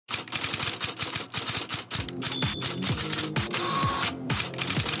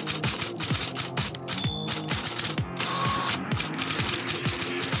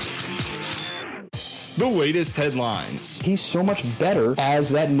The latest headlines. He's so much better as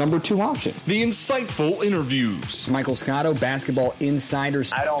that number 2 option. The insightful interviews. Michael Scotto, Basketball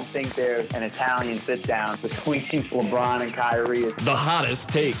Insiders. I don't think there's an Italian sit-down between LeBron and Kyrie. The hottest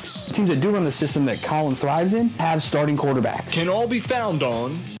takes. Teams that do run the system that Colin thrives in have starting quarterbacks. Can all be found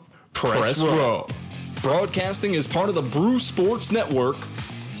on Press Row. Broadcasting as part of the Brew Sports Network.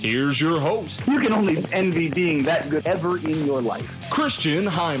 Here's your host. You can only envy being that good ever in your life. Christian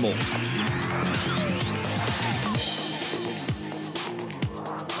Heimel.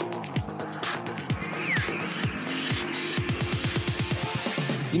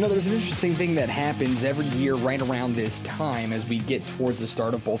 You know, there's an interesting thing that happens every year right around this time as we get towards the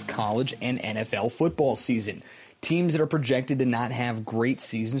start of both college and NFL football season. Teams that are projected to not have great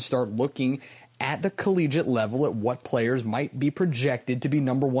seasons start looking at the collegiate level at what players might be projected to be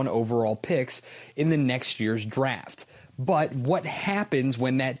number 1 overall picks in the next year's draft. But what happens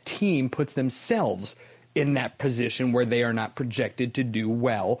when that team puts themselves in that position where they are not projected to do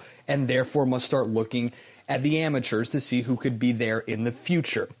well and therefore must start looking at the amateurs to see who could be there in the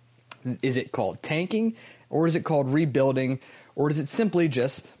future? Is it called tanking, or is it called rebuilding, or is it simply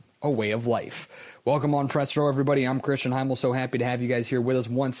just a way of life? Welcome on Press Row, everybody. I'm Christian Heimel. So happy to have you guys here with us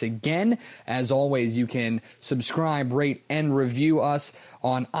once again. As always, you can subscribe, rate, and review us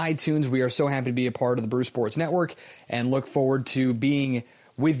on iTunes. We are so happy to be a part of the Brew Sports Network and look forward to being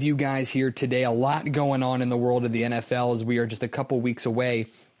with you guys here today. A lot going on in the world of the NFL as we are just a couple weeks away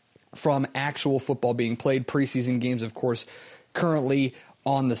from actual football being played. Preseason games, of course, currently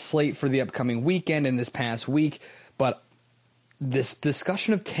on the slate for the upcoming weekend and this past week. But this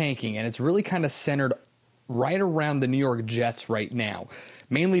discussion of tanking, and it's really kind of centered right around the New York Jets right now,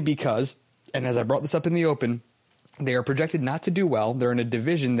 mainly because, and as I brought this up in the open, they are projected not to do well. They're in a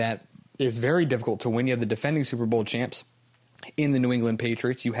division that is very difficult to win. You have the defending Super Bowl champs in the New England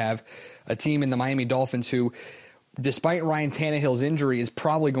Patriots. You have a team in the Miami Dolphins who, despite Ryan Tannehill's injury, is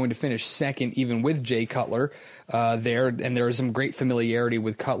probably going to finish second, even with Jay Cutler there. And there is some great familiarity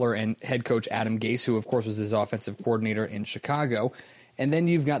with Cutler and head coach Adam Gase, who, of course, was his offensive coordinator in Chicago. And then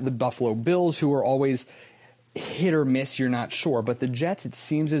you've got the Buffalo Bills, who are always hit or miss. You're not sure. But the Jets, it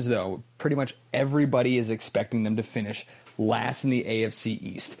seems as though pretty much everybody is expecting them to finish last in the AFC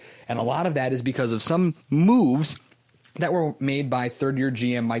East. And a lot of that is because of some moves that were made by third-year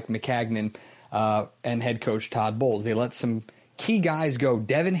GM Mike Maccagnan and head coach Todd Bowles. They let some key guys go.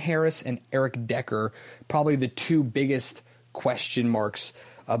 Devin Harris and Eric Decker, probably the 2 biggest question marks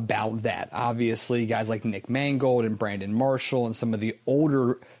about that. Obviously, guys like Nick Mangold and Brandon Marshall and some of the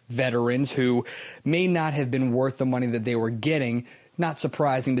older veterans who may not have been worth the money that they were getting. Not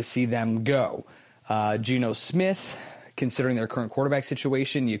surprising to see them go. Geno Smith, considering their current quarterback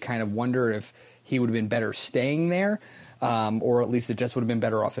situation, you kind of wonder if he would have been better staying there, or at least the Jets would have been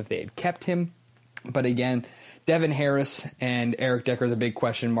better off if they had kept him. But again, Devin Harris and Eric Decker are the big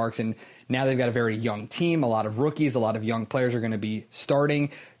question marks, and now they've got a very young team, a lot of rookies, a lot of young players are going to be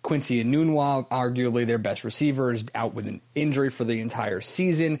starting. Quincy Enunwa, arguably their best receiver, is out with an injury for the entire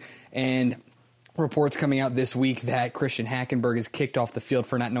season, and reports coming out this week that Christian Hackenberg is kicked off the field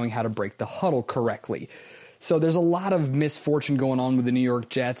for not knowing how to break the huddle correctly. So there's a lot of misfortune going on with the New York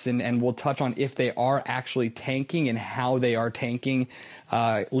Jets, and we'll touch on if they are actually tanking and how they are tanking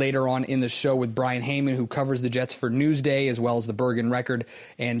later on in the show with Brian Heyman, who covers the Jets for Newsday, as well as the Bergen Record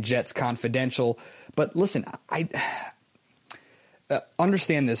and Jets Confidential. But listen, I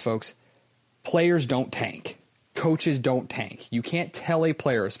understand this, folks. Players don't tank. Coaches don't tank. You can't tell a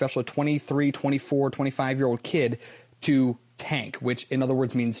player, especially a 23, 24, 25-year-old kid, to tank, which in other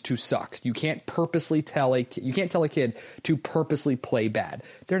words means to suck. You can't tell a kid to purposely play bad.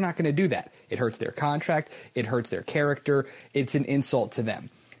 They're not going to do that. It hurts their contract. It hurts their character. It's an insult to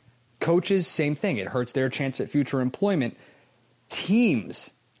them. Coaches, same thing. It hurts their chance at future employment. Teams,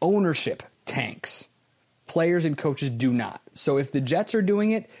 ownership tanks. Players and coaches do not. So if the Jets are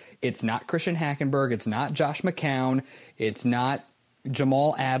doing it, it's not Christian Hackenberg. It's not Josh McCown. It's not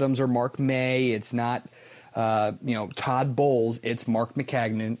Jamal Adams or Mark May. It's not Todd Bowles. It's Mark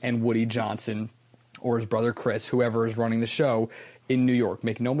Maccagnan and Woody Johnson, or his brother Chris, whoever is running the show in New York.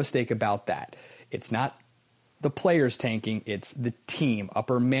 Make no mistake about that. It's not the players tanking. It's the team.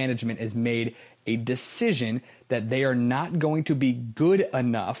 Upper management has made a decision that they are not going to be good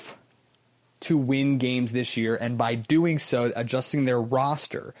enough to win games this year, and by doing so, adjusting their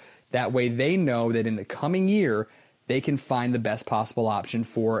roster. That way they know that in the coming year, they can find the best possible option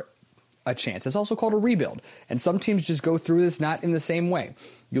for a chance. It's also called a rebuild. And some teams just go through this not in the same way.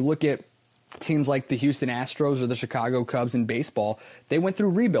 You look at Teams like the Houston Astros or the Chicago Cubs in baseball, they went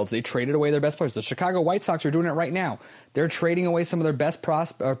through rebuilds. They traded away their best players. The Chicago White Sox are doing it right now. They're trading away some of their best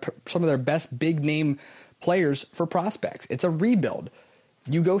some of their best big name players for prospects. It's a rebuild.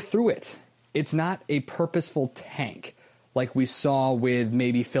 You go through it. It's not a purposeful tank like we saw with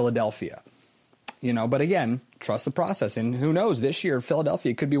maybe Philadelphia. But again, trust the process. And who knows, this year,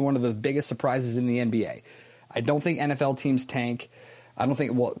 Philadelphia could be one of the biggest surprises in the NBA. I don't think NFL teams tank. I don't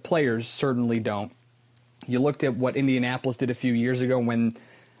think, players certainly don't. You looked at what Indianapolis did a few years ago when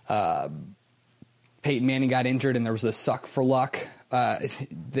Peyton Manning got injured and there was a suck for luck.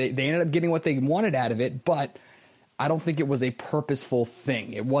 They ended up getting what they wanted out of it, but I don't think it was a purposeful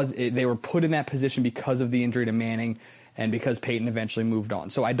thing. They were put in that position because of the injury to Manning and because Peyton eventually moved on.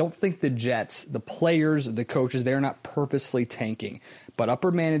 So I don't think the Jets, the players, the coaches, they're not purposefully tanking. But upper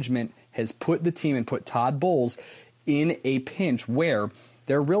management has put the team and put Todd Bowles in a pinch where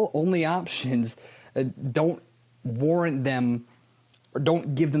their real only options don't warrant them or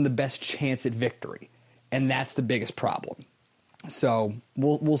don't give them the best chance at victory. And that's the biggest problem. So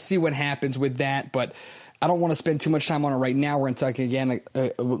we'll see what happens with that, but I don't want to spend too much time on it right now. We're going to talk again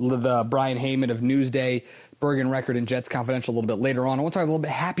with Brian Heyman of Newsday, Bergen Record, and Jets Confidential a little bit later on. I want to talk a little bit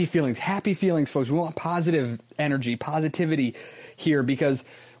happy feelings, folks. We want positive energy, positivity here because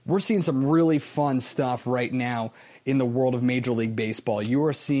we're seeing some really fun stuff right now in the world of Major League Baseball. You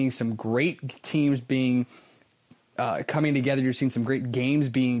are seeing some great teams being coming together. You're seeing some great games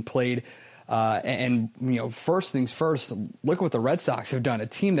being played. First things first, look at what the Red Sox have done. A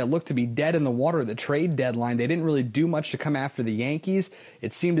team that looked to be dead in the water at the trade deadline. They didn't really do much to come after the Yankees.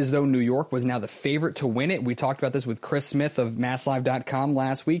 It seemed as though New York was now the favorite to win it. We talked about this with Chris Smith of MassLive.com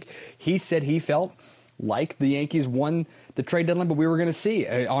last week. He said he felt like the Yankees won the trade deadline, but we were going to see.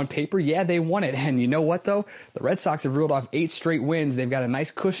 On paper, yeah, they won it. And you know what, though? The Red Sox have reeled off 8 straight wins. They've got a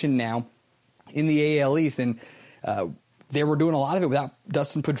nice cushion now in the AL East, and they were doing a lot of it without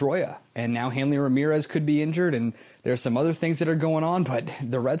Dustin Pedroia. And now Hanley Ramirez could be injured, and there's some other things that are going on, but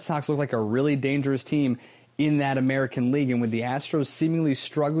the Red Sox look like a really dangerous team in that American League. And with the Astros seemingly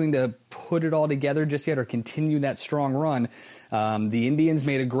struggling to put it all together just yet or continue that strong run, the Indians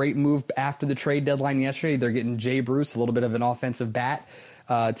made a great move after the trade deadline yesterday. They're getting Jay Bruce, a little bit of an offensive bat,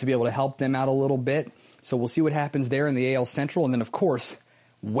 to be able to help them out a little bit. So we'll see what happens there in the AL Central. And then, of course,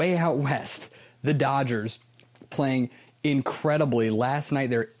 way out west, the Dodgers playing incredibly. Last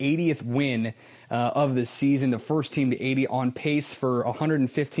night, their 80th win of the season, the first team to 80, on pace for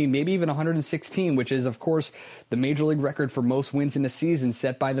 115, maybe even 116, which is, of course, the Major League record for most wins in a season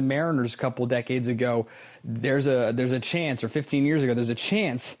set by the Mariners a couple decades ago. There's a chance, or 15 years ago, there's a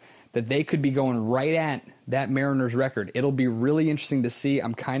chance that they could be going right at that Mariners record. It'll be really interesting to see.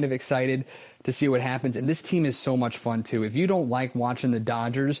 I'm kind of excited to see what happens. And this team is so much fun, too. If you don't like watching the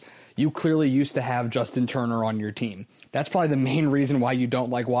Dodgers, you clearly used to have Justin Turner on your team. That's probably the main reason why you don't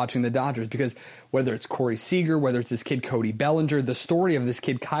like watching the Dodgers, because whether it's Corey Seager, whether it's this kid Cody Bellinger, the story of this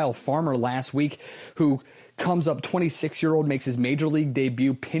kid Kyle Farmer last week, who comes up 26-year-old, makes his Major League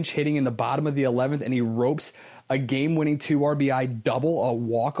debut pinch hitting in the bottom of the 11th, and he ropes a game-winning 2 RBI double, a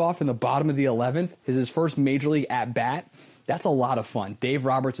walk-off in the bottom of the 11th, is his first Major League at-bat. That's a lot of fun. Dave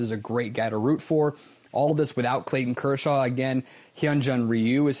Roberts is a great guy to root for. All of this without Clayton Kershaw. Again, Hyunjin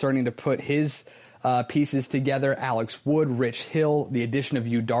Ryu is starting to put his pieces together. Alex Wood, Rich Hill, the addition of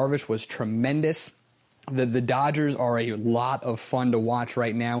Yu Darvish was tremendous. The Dodgers are a lot of fun to watch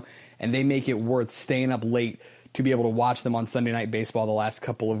right now, and they make it worth staying up late to be able to watch them on Sunday Night Baseball the last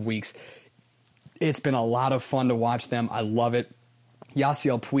couple of weeks. It's been a lot of fun to watch them. I love it.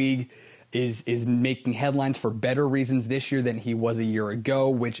 Yasiel Puig is making headlines for better reasons this year than he was a year ago,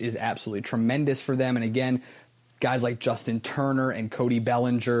 which is absolutely tremendous for them. And again, guys like Justin Turner and Cody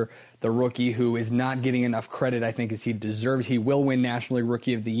Bellinger, the rookie, who is not getting enough credit, I think, as he deserves. He will win National League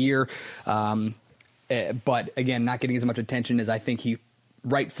Rookie of the Year, but again, not getting as much attention as I think he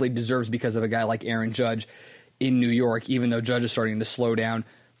rightfully deserves because of a guy like Aaron Judge in New York, even though Judge is starting to slow down.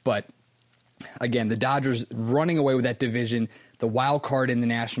 But again, the Dodgers running away with that division. The wild card in the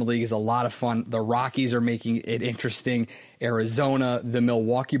National League is a lot of fun. The Rockies are making it interesting. Arizona, the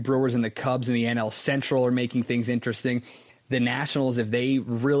Milwaukee Brewers, and the Cubs in the NL Central are making things interesting. The Nationals, if they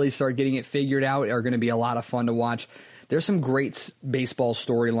really start getting it figured out, are going to be a lot of fun to watch. There's some great baseball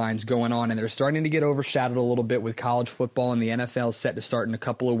storylines going on, and they're starting to get overshadowed a little bit with college football, and the NFL set to start in a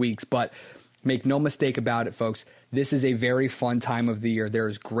couple of weeks. But make no mistake about it, folks, this is a very fun time of the year. There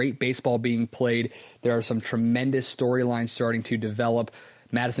is great baseball being played. There are some tremendous storylines starting to develop.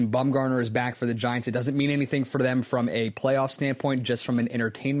 Madison Bumgarner is back for the Giants. It doesn't mean anything for them from a playoff standpoint, just from an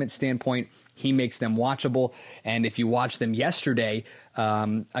entertainment standpoint. He makes them watchable. And if you watch them yesterday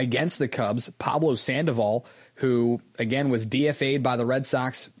against the Cubs, Pablo Sandoval, who, again, was DFA'd by the Red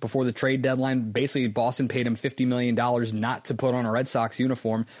Sox before the trade deadline. Basically, Boston paid him $50 million not to put on a Red Sox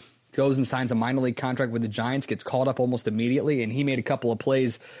uniform. Goes and signs a minor league contract with the Giants, gets called up almost immediately, and he made a couple of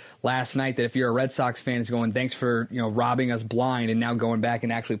plays last night that if you're a Red Sox fan is going, thanks for robbing us blind and now going back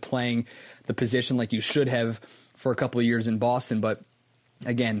and actually playing the position like you should have for a couple of years in Boston. But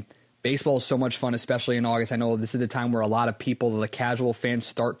again, baseball is so much fun, especially in August. I know this is the time where a lot of people, the casual fans,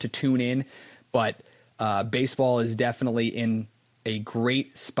 start to tune in, but baseball is definitely in a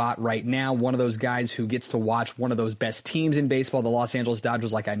great spot right now. One of those guys who gets to watch one of those best teams in baseball, the Los Angeles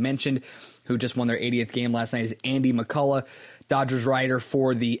Dodgers, like I mentioned, who just won their 80th game last night, is Andy McCullough. Dodgers writer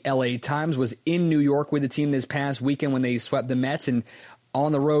for the LA Times, was in New York with the team this past weekend when they swept the Mets and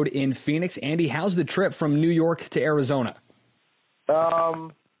on the road in Phoenix. Andy, how's the trip from New York to Arizona?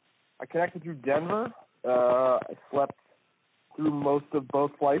 I connected through Denver. I slept through most of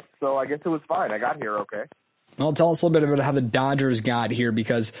both flights, so I guess it was fine. I got here okay. Well, tell us a little bit about how the Dodgers got here,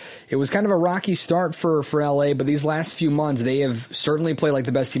 because it was kind of a rocky start for LA, but these last few months, they have certainly played like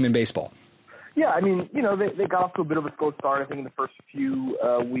the best team in baseball. Yeah, I mean, they got off to a bit of a slow start. I think in the first few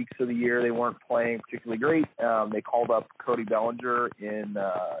weeks of the year, they weren't playing particularly great. They called up Cody Bellinger in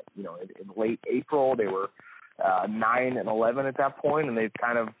late April. They were 9-11 at that point, and they've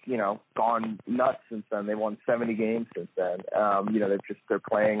kind of, gone nuts since then. They won 70 games since then. They're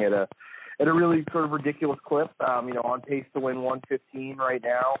playing at a really sort of ridiculous clip. On pace to win 115 right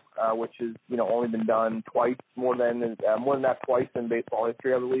now, which has only been done twice, more than that twice in baseball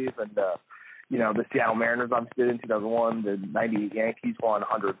history, I believe. And the Seattle Mariners obviously did in 2001. The '98 Yankees won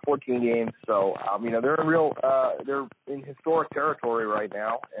 114 games. So they're in historic territory right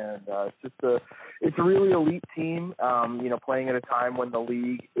now, and it's a really elite team. Playing at a time when the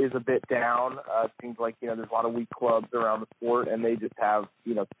league is a bit down. It seems like there's a lot of weak clubs around the sport, and they just have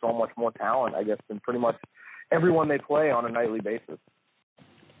so much more talent, I guess, than pretty much everyone they play on a nightly basis.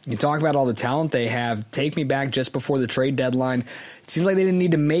 You talk about all the talent they have. Take me back just before the trade deadline. It seems like they didn't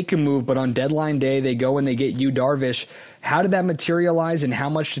need to make a move, but on deadline day, they go and they get Yu Darvish. How did that materialize, and how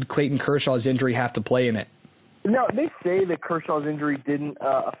much did Clayton Kershaw's injury have to play in it? No, they say that Kershaw's injury didn't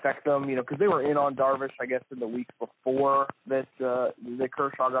affect them, because they were in on Darvish, I guess, in the weeks before that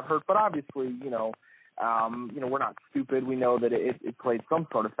Kershaw got hurt. But obviously, we're not stupid. We know that it played some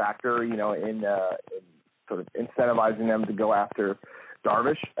sort of factor, in sort of incentivizing them to go after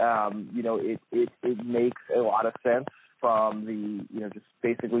Darvish. It makes a lot of sense from the, just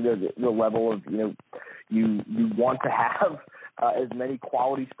basically the level of, you want to have as many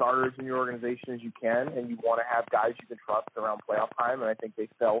quality starters in your organization as you can, and you want to have guys you can trust around playoff time. And I think they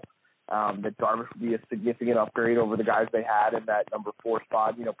felt that Darvish would be a significant upgrade over the guys they had in that number 4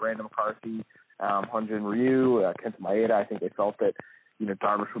 spot. Brandon McCarthy, Hyun-Jin Ryu, Kenta Maeda. I think they felt that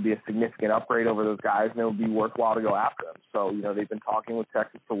Darvish would be a significant upgrade over those guys, and it would be worthwhile to go after them. So, they've been talking with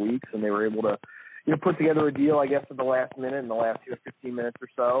Texas for weeks, and they were able to, put together a deal, I guess, at the last minute, in the last 15 minutes or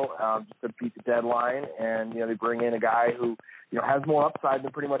so, just to beat the deadline. And, they bring in a guy who, has more upside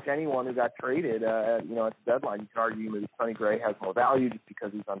than pretty much anyone who got traded, at the deadline. You can argue maybe Sonny Gray has more value just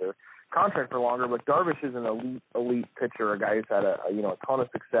because he's under contract for longer, but Darvish is an elite pitcher, a guy who's had a ton of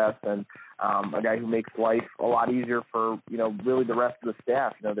success, and a guy who makes life a lot easier for, really the rest of the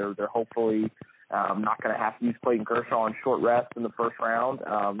staff. They're hopefully not going to have to use Clayton Kershaw on short rest in the first round,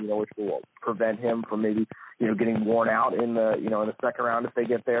 which will prevent him from maybe, getting worn out in the, in the second round if they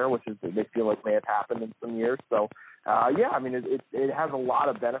get there, which is, they feel like may have happened in some years. So, it has a lot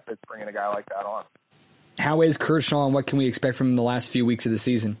of benefits bringing a guy like that on. How is Kershaw, and what can we expect from him in the last few weeks of the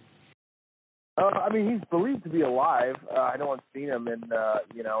season? He's believed to be alive. I know I've seen him in a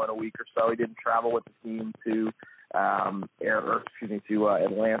week or so. He didn't travel with the team to Atlanta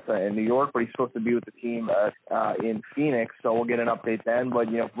and New York, but he's supposed to be with the team in Phoenix. So we'll get an update then. But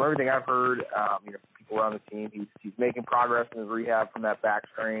from everything I've heard, from people around the team, he's making progress in his rehab from that back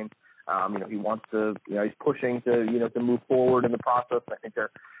strain. He wants to, he's pushing to move forward in the process. I think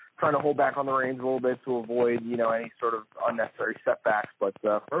they're trying to hold back on the reins a little bit to avoid, any sort of unnecessary setbacks. But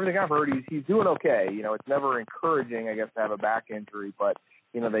from everything I've heard, he's doing okay. It's never encouraging, I guess, to have a back injury, but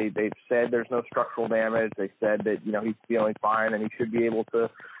they've said there's no structural damage. They said that, he's feeling fine and he should be able to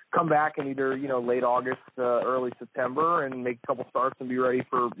come back in either, late August, early September and make a couple starts and be ready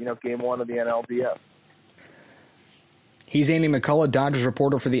for, game 1 of the NLDS. He's Andy McCullough, Dodgers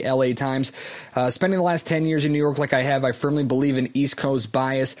reporter for the LA Times. Spending the last 10 years in New York like I have, I firmly believe in East Coast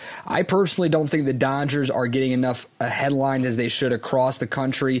bias. I personally don't think the Dodgers are getting enough headlines as they should across the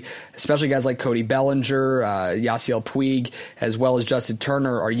country, especially guys like Cody Bellinger, Yasiel Puig, as well as Justin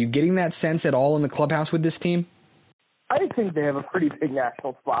Turner. Are you getting that sense at all in the clubhouse with this team? I think they have a pretty big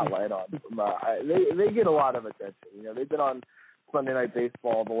national spotlight on them. They get a lot of attention. They've been on Sunday Night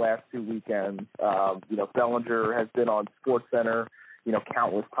Baseball the last 2 weekends. Bellinger has been on SportsCenter,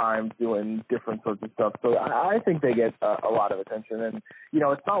 countless times doing different sorts of stuff. So I think they get a lot of attention. And,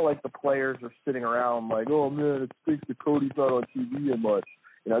 it's not like the players are sitting around like, oh, man, it stinks that Cody's not on TV and much.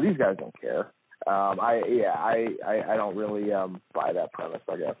 These guys don't care. I don't really buy that premise,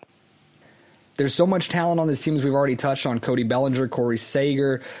 I guess. There's so much talent on this team, as we've already touched on. Cody Bellinger, Corey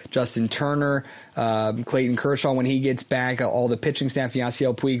Seager, Justin Turner, Clayton Kershaw when he gets back, all the pitching staff,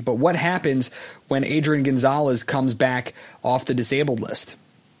 Yasiel Puig. But what happens when Adrian Gonzalez comes back off the disabled list?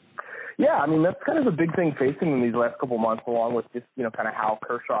 Yeah, that's kind of the big thing facing them these last couple months, along with just, kind of how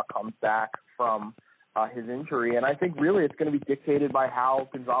Kershaw comes back from his injury. And I think really it's going to be dictated by how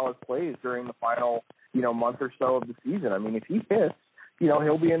Gonzalez plays during the final, month or so of the season. If he hits,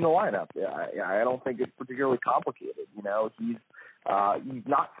 he'll be in the lineup. I don't think it's particularly complicated. He's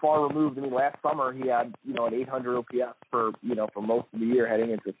not far removed. Last summer he had, an 800 OPS for most of the year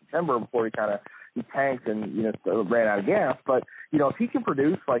heading into September before he tanked and, ran out of gas. But, if he can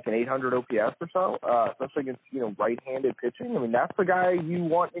produce like an 800 OPS or so, especially against, right-handed pitching, that's the guy you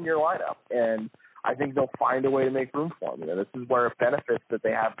want in your lineup. And I think they'll find a way to make room for him. This is where it benefits that they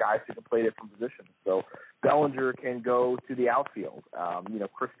have guys who can play different positions. So Bellinger can go to the outfield.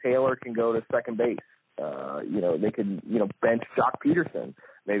 Chris Taylor can go to second base. They can, bench Jock Peterson.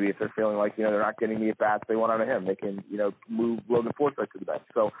 Maybe if they're feeling like, they're not getting the at-bats they want out of him, they can, move Logan Forsythe to the bench.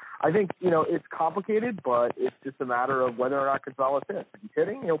 So I think, it's complicated, but it's just a matter of whether or not Gonzalez hits. If he's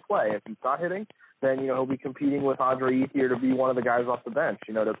hitting, he'll play. If he's not hitting, then, he'll be competing with Andre Ethier to be one of the guys off the bench,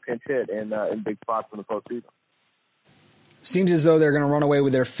 to pinch hit in big spots in the postseason. Seems as though they're going to run away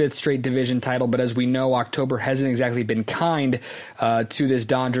with their fifth straight division title, but as we know, October hasn't exactly been kind to this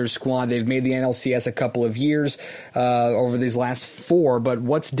Dodgers squad. They've made the NLCS a couple of years over these last 4, but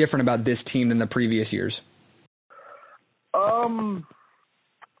what's different about this team than the previous years?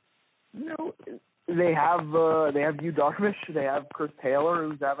 They have Yu Darvish, they have Chris Taylor,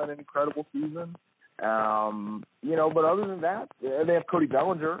 who's having an incredible season. But other than that, they have Cody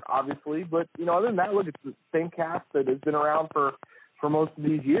Bellinger, obviously. But, other than that, look, it's the same cast that has been around for most of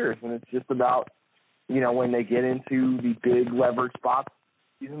these years. And it's just about, when they get into the big leverage spots,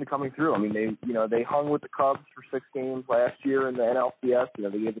 season coming through. They hung with the Cubs for 6 games last year in the NLCS.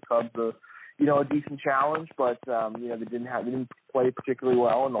 They gave the Cubs a decent challenge, but, they didn't play particularly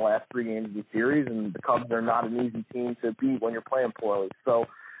well in the last 3 games of the series. And the Cubs are not an easy team to beat when you're playing poorly. So,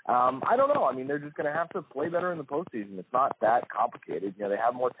 I don't know. They're just going to have to play better in the postseason. It's not that complicated. They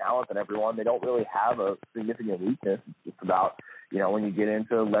have more talent than everyone. They don't really have a significant weakness. It's just about, when you get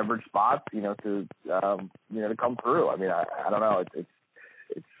into leverage spots, to come through. I don't know.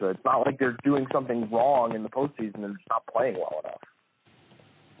 It's not like they're doing something wrong in the postseason. They're just not playing well enough.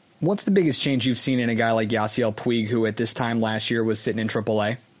 What's the biggest change you've seen in a guy like Yasiel Puig, who at this time last year was sitting in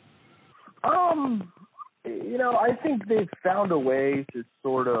AAA? I think they've found a way to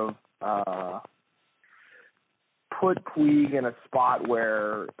sort of put Puig in a spot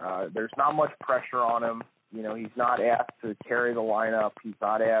where there's not much pressure on him. He's not asked to carry the lineup. He's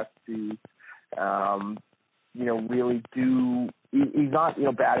not asked to, really do – he's not,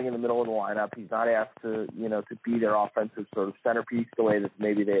 batting in the middle of the lineup. He's not asked to, to be their offensive sort of centerpiece the way that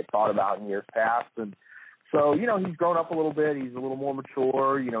maybe they had thought about in years past. And so, he's grown up a little bit. He's a little more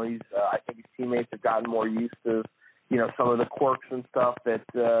mature. I think his teammates have gotten more used to, some of the quirks and stuff that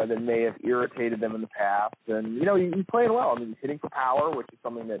may have irritated them in the past. And, he's playing well. He's hitting for power, which is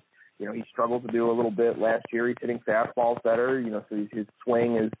something that, he struggled to do a little bit last year. He's hitting fastballs better, so his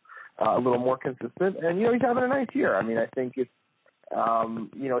swing is a little more consistent. And, he's having a nice year. I think it's,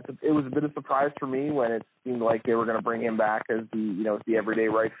 it was a bit of a surprise for me when it seemed like they were going to bring him back as the everyday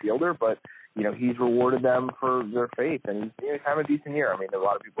right fielder, but he's rewarded them for their faith, and he's having a decent year. A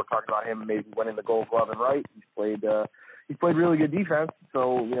lot of people are talking about him maybe winning the Gold Glove in right. He's played really good defense,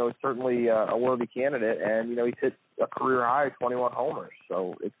 so it's certainly a worthy candidate, and he's hit a career high 21 homers.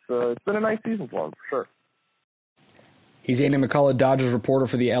 So it's been a nice season for him for sure. He's Andy McCullough, Dodgers reporter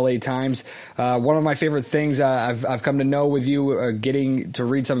for the LA Times. One of my favorite things I've come to know with you, getting to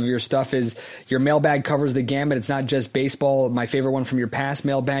read some of your stuff, is your mailbag covers the gamut. It's not just baseball. My favorite one from your past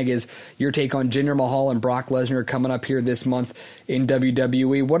mailbag is your take on Jinder Mahal and Brock Lesnar coming up here this month in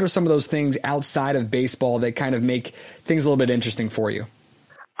WWE. What are some of those things outside of baseball that kind of make things a little bit interesting for you?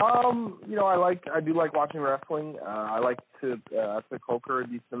 I do like watching wrestling. I like to play poker a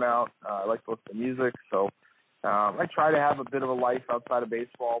decent amount. I like to listen to music. So I try to have a bit of a life outside of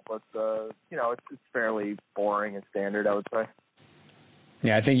baseball, but it's fairly boring and standard, I would say.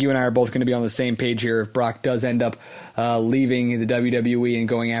 Yeah, I think you and I are both going to be on the same page here if Brock does end up leaving the WWE and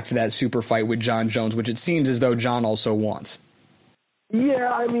going after that super fight with Jon Jones, which it seems as though Jon also wants.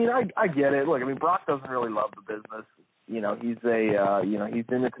 Yeah, I get it. Look, Brock doesn't really love the business. He's he's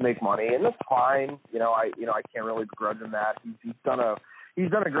in it to make money, and that's fine. I can't really begrudge him that. He's done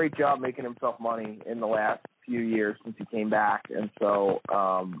a great job making himself money in the last few years since he came back, and so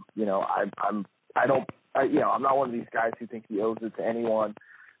I'm not one of these guys who think he owes it to anyone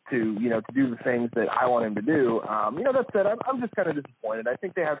to do the things that I want him to do. That said, I'm just kind of disappointed. I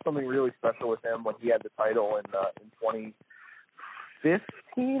think they had something really special with him when he had the title in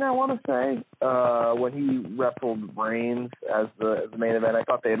 2015, I want to say, when he wrestled Reigns as the main event. I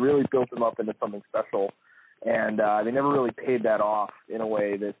thought they had really built him up into something special, and they never really paid that off in a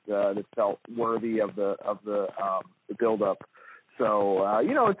way that felt worthy of the build-up. So I'm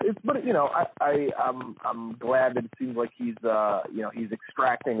glad that it seems like he's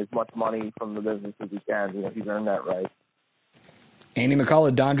extracting as much money from the business as he can. He's earned that right. Andy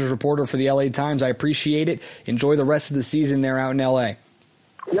McCullough, Dodgers reporter for the LA Times. I appreciate it. Enjoy the rest of the season there out in LA.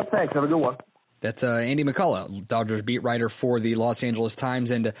 Yep, thanks. Have a good one. That's Andy McCullough, Dodgers beat writer for the Los Angeles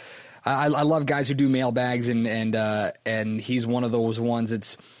Times, and I love guys who do mailbags, and he's one of those ones.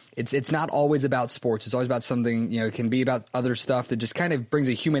 It's not always about sports. It's always about something. It can be about other stuff that just kind of brings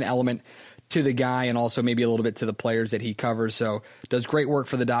a human element to the guy, and also maybe a little bit to the players that he covers. So does great work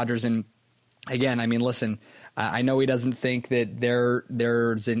for the Dodgers. And again, listen, I know he doesn't think that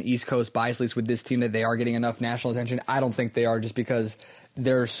there's an East Coast bias, at least with this team, that they are getting enough national attention. I don't think they are, just because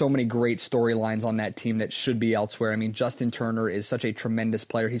there are so many great storylines on that team that should be elsewhere. Justin Turner is such a tremendous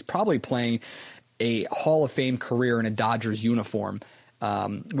player. He's probably playing a Hall of Fame career in a Dodgers uniform,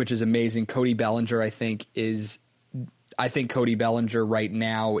 which is amazing. Cody Bellinger, I think Cody Bellinger right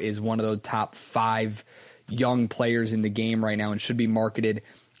now is one of those top 5 young players in the game right now and should be marketed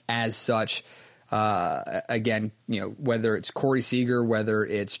as such. Again, whether it's Corey Seager, whether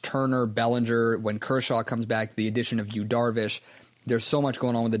it's Turner, Bellinger, when Kershaw comes back, the addition of Yu Darvish, there's so much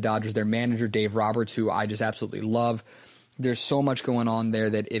going on with the Dodgers. Their manager, Dave Roberts, who I just absolutely love. There's so much going on there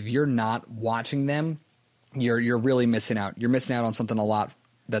that if you're not watching them, you're really missing out. You're missing out on something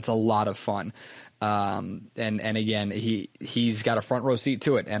that's a lot of fun. And again, he's got a front row seat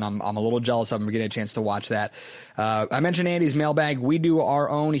to it, and I'm a little jealous of him getting a chance to watch that. I mentioned Andy's mailbag. We do our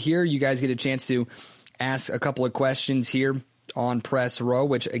own here. You guys get a chance to ask a couple of questions here on Press Row,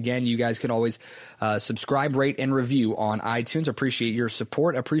 which again, you guys can always subscribe, rate, and review on iTunes. Appreciate your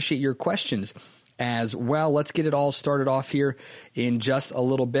support. Appreciate your questions as well. Let's get it all started off here in just a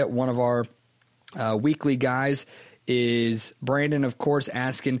little bit. One of our weekly guys is Brandon, of course,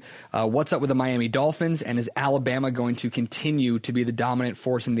 asking what's up with the Miami Dolphins, and is Alabama going to continue to be the dominant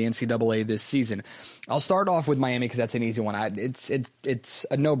force in the NCAA this season? I'll start off with Miami because that's an easy one. It's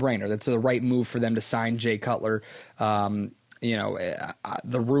a no-brainer. That's the right move for them to sign Jay Cutler. The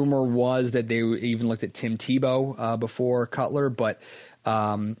rumor was that they even looked at Tim Tebow before Cutler, but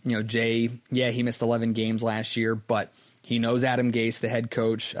Jay, he missed 11 games last year, but he knows Adam Gase, the head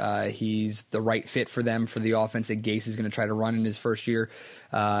coach. He's the right fit for them for the offense that Gase is going to try to run in his first year.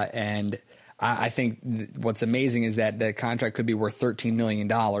 And I think what's amazing is that the contract could be worth $13 million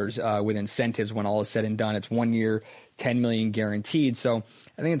with incentives when all is said and done. It's 1 year, $10 million guaranteed. So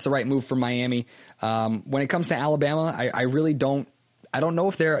I think it's the right move for Miami. When it comes to Alabama, I really don't. I don't know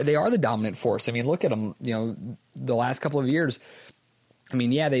if they are the dominant force. Look at them. The last couple of years.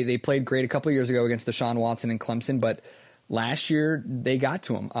 They played great a couple of years ago against Deshaun Watson and Clemson, but last year they got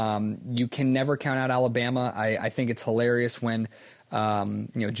to them. You can never count out Alabama. I think it's hilarious when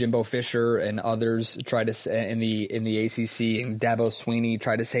Jimbo Fisher and others try to in the ACC, and Dabo Swinney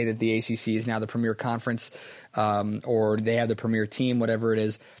try to say that the ACC is now the premier conference, or they have the premier team, whatever it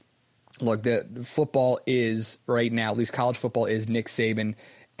is. Look, the football is right now, at least college football, is Nick Saban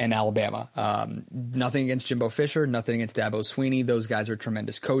and Alabama. Nothing against Jimbo Fisher, nothing against Dabo Swinney. Those guys are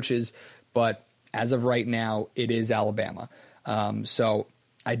tremendous coaches, but as of right now, it is Alabama. So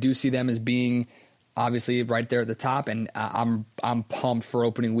I do see them as being obviously right there at the top, and I'm pumped for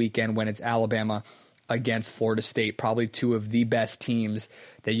opening weekend when it's Alabama against Florida State, probably two of the best teams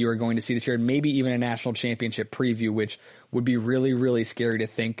that you are going to see this year, and maybe even a national championship preview, which would be really, really scary to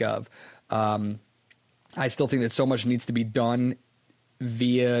think of. I still think that so much needs to be done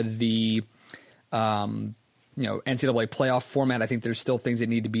via the NCAA playoff format. I think there's still things that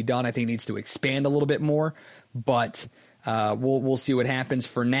need to be done. I think it needs to expand a little bit more, but we'll see what happens.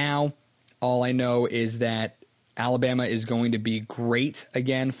 For now, all I know is that Alabama is going to be great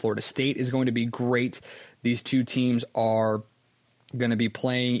again. Florida State is going to be great. These two teams are going to be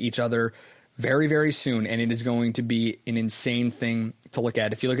playing each other very, very soon, and it is going to be an insane thing to look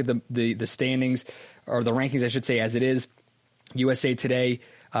at. If you look at the standings, or the rankings, I should say, as it is, USA Today,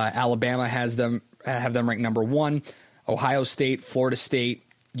 Alabama have them ranked number 1. Ohio State, Florida State,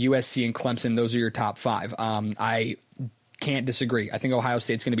 USC, and Clemson, those are your top 5. I can't disagree. I think Ohio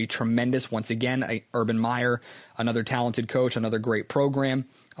State's going to be tremendous once again. Urban Meyer, another talented coach, another great program.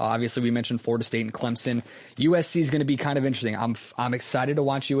 Obviously, we mentioned Florida State and Clemson. USC is going to be kind of interesting. I'm excited to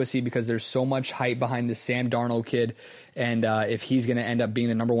watch USC because there's so much hype behind this Sam Darnold kid, and if he's going to end up being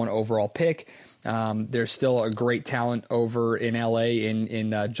the number 1 overall pick, there's still a great talent over in LA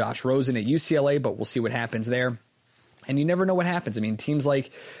in Josh Rosen at UCLA, but we'll see what happens there. And you never know what happens. I mean, teams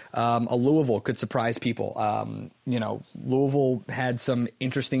like a Louisville could surprise people. Louisville had some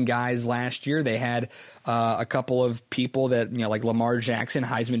interesting guys last year. They had a couple of people that, like Lamar Jackson,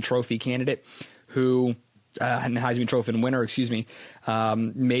 Heisman Trophy candidate, who Heisman Trophy winner,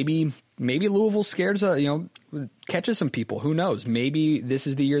 maybe Louisville scares catches some people. Who knows? Maybe this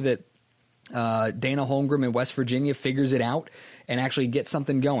is the year that Dana Holmgren in West Virginia figures it out and actually gets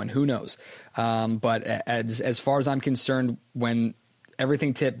something going. Who knows? But as far as I'm concerned, when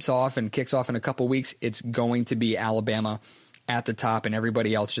everything tips off and kicks off in a couple weeks, it's going to be Alabama at the top and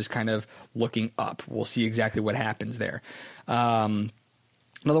everybody else just kind of looking up. We'll see exactly what happens there.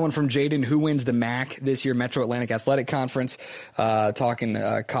 Another one from Jaden. Who wins the MAC this year? Metro Atlantic Athletic Conference. Talking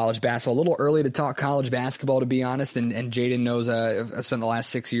college basketball. A little early to talk college basketball, to be honest. And Jaden knows I spent the last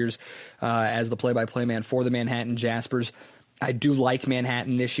 6 years as the play-by-play man for the Manhattan Jaspers. I do like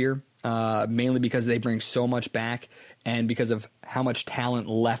Manhattan this year, mainly because they bring so much back and because of how much talent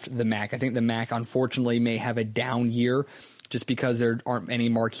left the MAC. I think the MAC, unfortunately, may have a down year just because there aren't any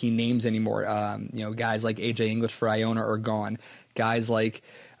marquee names anymore. Guys like A.J. English for Iona are gone. Guys like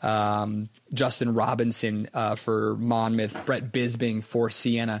Justin Robinson for Monmouth, Brett Bisbing for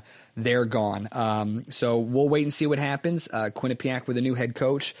Siena, they're gone. So we'll wait and see what happens. Quinnipiac with a new head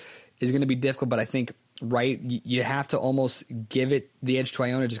coach is going to be difficult, but I think you have to almost give it the edge to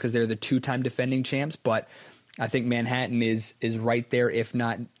Iona just because they're the 2-time defending champs. But I think Manhattan is right there, if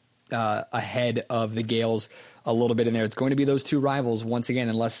not ahead of the Gales a little bit in there. It's going to be those two rivals once again,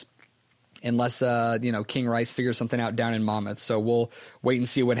 unless King Rice figures something out down in Monmouth. So we'll wait and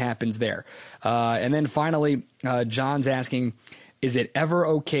see what happens there. And then finally, John's asking, is it ever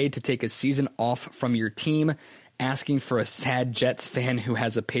okay to take a season off from your team? Asking for a sad Jets fan who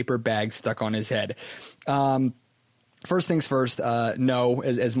has a paper bag stuck on his head. First things first, no.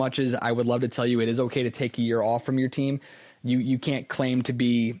 As much as I would love to tell you it is okay to take a year off from your team, you can't claim to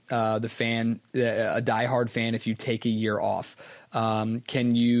be a diehard fan if you take a year off.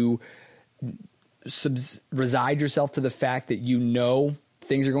 Can you reside yourself to the fact that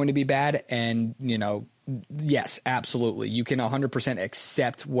things are going to be bad and yes, absolutely. You can 100%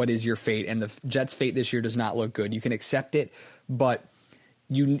 accept what is your fate, and the Jets' fate this year does not look good. You can accept it, but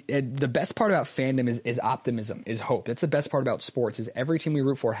the best part about fandom is optimism, is hope. That's the best part about sports, is every team we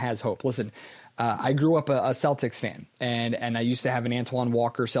root for has hope. Listen, I grew up a Celtics fan, and I used to have an Antoine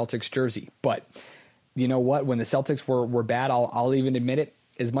Walker Celtics jersey, but you know what? When the Celtics were bad, I'll even admit it,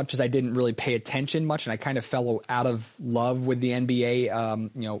 as much as I didn't really pay attention much, and I kind of fell out of love with the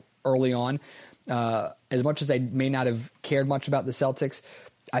NBA, early on, as much as I may not have cared much about the Celtics,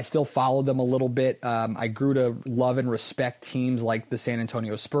 I still followed them a little bit. I grew to love and respect teams like the San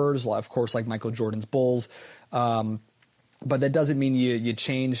Antonio Spurs, of course, like Michael Jordan's Bulls. But that doesn't mean you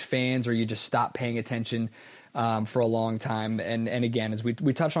change fans or you just stop paying attention for a long time. And again, as we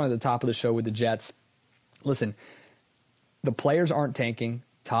touched on at the top of the show with the Jets, listen, the players aren't tanking.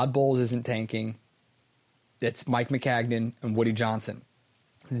 Todd Bowles isn't tanking. It's Mike Maccagnan and Woody Johnson.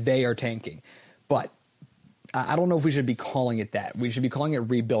 They are tanking. But I don't know if we should be calling it that. We should be calling it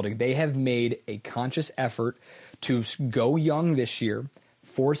rebuilding. They have made a conscious effort to go young this year,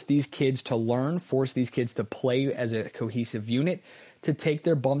 force these kids to learn, force these kids to play as a cohesive unit, to take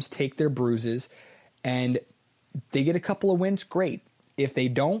their bumps, take their bruises, and they get a couple of wins, great. If they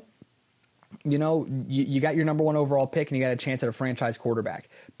don't, you got your number 1 overall pick and you got a chance at a franchise quarterback.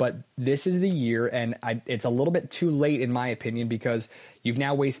 But this is the year, and it's a little bit too late in my opinion, because you've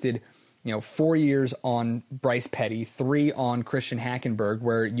now wasted 4 years on Bryce Petty, 3 on Christian Hackenberg,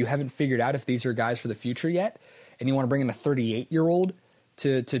 where you haven't figured out if these are guys for the future yet, and you want to bring in a 38-year-old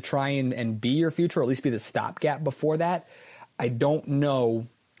to try and be your future, or at least be the stopgap before that. I don't know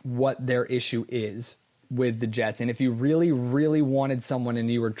what their issue is with the Jets. And if you really, really wanted someone and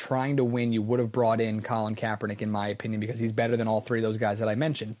you were trying to win, you would have brought in Colin Kaepernick, in my opinion, because he's better than all 3 of those guys that I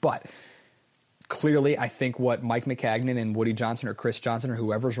mentioned. But clearly, I think what Mike McCagnon and Woody Johnson or Chris Johnson or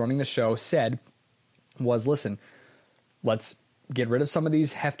whoever's running the show said was, listen, let's get rid of some of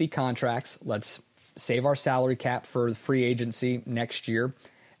these hefty contracts. Let's save our salary cap for free agency next year,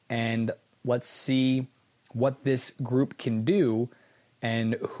 and let's see what this group can do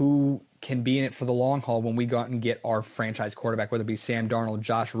and who can be in it for the long haul when we go out and get our franchise quarterback, whether it be Sam Darnold,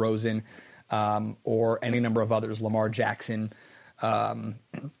 Josh Rosen, or any number of others, Lamar Jackson,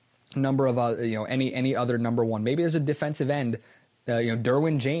 number of any other number one. Maybe there's a defensive end,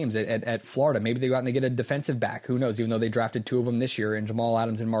 Derwin James at Florida. Maybe they go out and they get a defensive back. Who knows? Even though they drafted 2 of them this year, in Jamal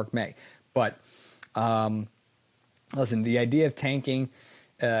Adams and Mark May. But listen, the idea of tanking,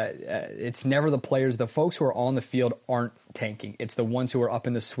 it's never the players. The folks who are on the field aren't tanking. It's the ones who are up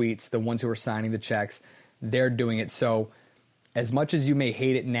in the suites, the ones who are signing the checks. They're doing it. So as much as you may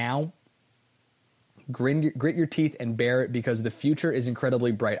hate it now, grit your teeth and bear it, because the future is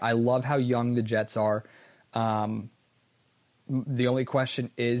incredibly bright. I love how young the Jets are. The only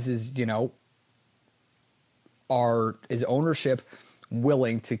question is ownership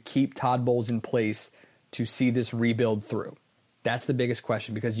willing to keep Todd Bowles in place to see this rebuild through? That's the biggest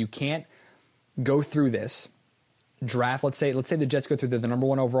question, because you can't go through this draft. Let's say the Jets go through the number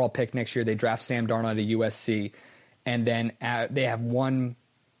 1 overall pick next year. They draft Sam Darnold at USC, and then they have 1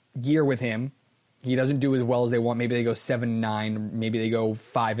 year with him. He doesn't do as well as they want. Maybe they go 7-9, maybe they go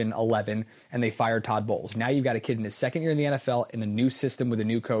 5-11, and they fire Todd Bowles. Now you've got a kid in his second year in the NFL in a new system with a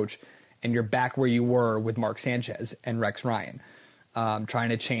new coach, and you're back where you were with Mark Sanchez and Rex Ryan, trying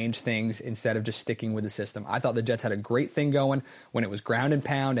to change things instead of just sticking with the system. I thought the Jets had a great thing going when it was ground and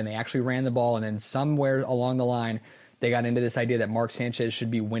pound and they actually ran the ball, and then somewhere along the line they got into this idea that Mark Sanchez should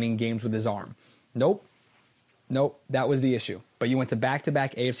be winning games with his arm. Nope, that was the issue. But you went to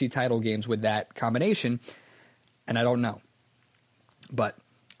back-to-back AFC title games with that combination, and I don't know. But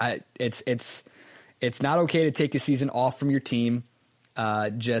it's not okay to take a season off from your team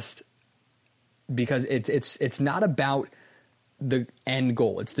just because it's not about the end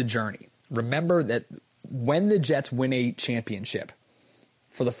goal. It's the journey. Remember that when the Jets win a championship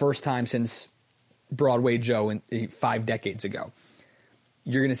for the first time since Broadway Joe 5 decades ago,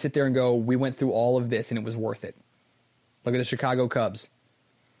 you're going to sit there and go, we went through all of this and it was worth it. Look at the Chicago Cubs.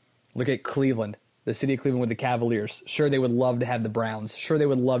 Look at Cleveland, the city of Cleveland with the Cavaliers. Sure, they would love to have the Browns. Sure, they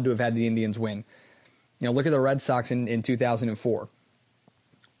would love to have had the Indians win. Look at the Red Sox in 2004.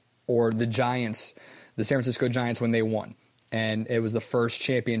 Or the Giants, the San Francisco Giants when they won. And it was the first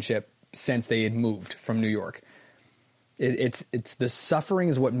championship since they had moved from New York. It's the suffering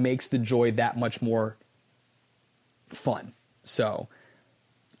is what makes the joy that much more fun. So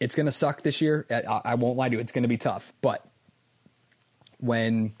it's going to suck this year. I won't lie to you. It's going to be tough. But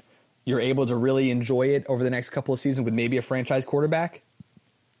when you're able to really enjoy it over the next couple of seasons with maybe a franchise quarterback,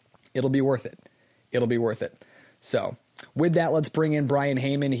 it'll be worth it. It'll be worth it. So with that, let's bring in Brian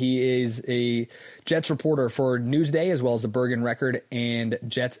Heyman. He is a Jets reporter for Newsday as well as the Bergen Record and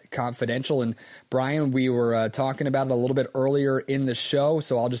Jets Confidential. And Brian, we were talking about it a little bit earlier in the show,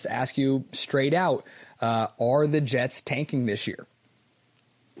 so I'll just ask you straight out, are the Jets tanking this year?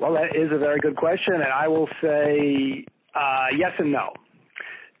 Well, that is a very good question, and I will say yes and no.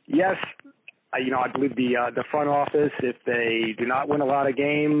 Yes, I believe the front office, if they do not win a lot of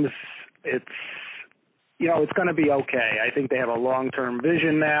games, it's going to be okay. I think they have a long-term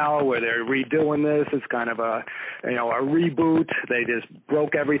vision now where they're redoing this. It's kind of a reboot. They just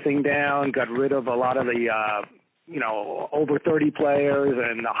broke everything down, got rid of a lot of the over 30 players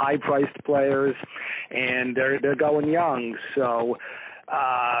and the high-priced players, and they're going young. So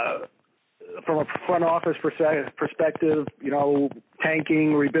from a front office perspective,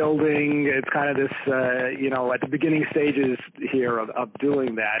 tanking, rebuilding, it's kind of this, at the beginning stages here of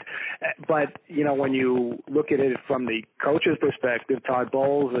doing that. But, when you look at it from the coach's perspective, Todd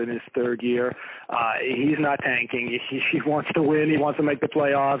Bowles in his 3rd year, he's not tanking. He wants to win. He wants to make the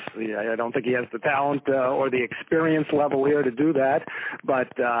playoffs. I don't think he has the talent or the experience level here to do that.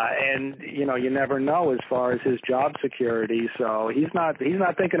 But, you never know as far as his job security. So he's not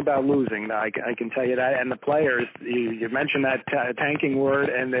thinking about losing. I can tell you that. And the players, you mentioned that tanking word,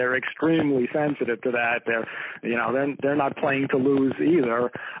 and they're extremely sensitive to that. They're not playing to lose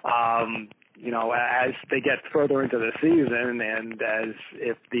either. as they get further into the season and as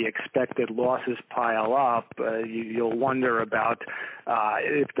if the expected losses pile up, you'll wonder about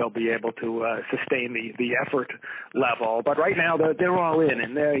if they'll be able to sustain the effort level. But right now they're all in,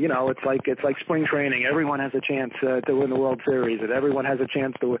 and it's like spring training. Everyone has a chance to win the World Series, and everyone has a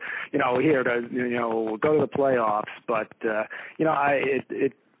chance to go to the playoffs. But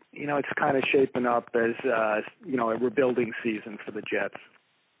it's kind of shaping up as a rebuilding season for the Jets.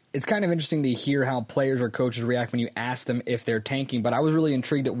 It's kind of interesting to hear how players or coaches react when you ask them if they're tanking, but I was really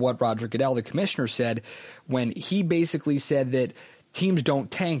intrigued at what Roger Goodell, the commissioner, said when he basically said that teams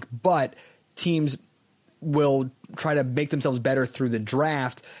don't tank, but teams will try to make themselves better through the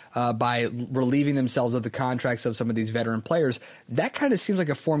draft by relieving themselves of the contracts of some of these veteran players. That kind of seems like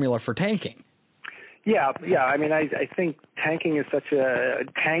a formula for tanking. Yeah. I mean, I think tanking is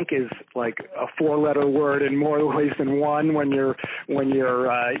tank is like a 4-letter word in more ways than one. When you're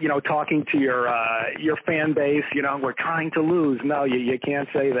talking to your fan base, we're trying to lose. No, you can't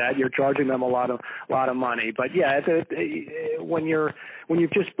say that. You're charging them a lot of money. But yeah, when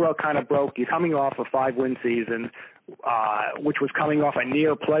you've just broke, you're coming off a 5-win season, which was coming off a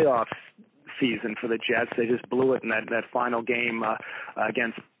near playoff season for the Jets. They just blew it in that final game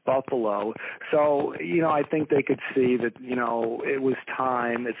against Buffalo. So, I think they could see that, it was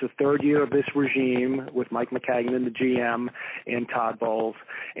time. It's the third year of this regime with Mike Maccagnan, the GM, and Todd Bowles.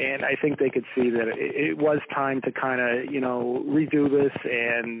 And I think they could see that it was time to kind of, redo this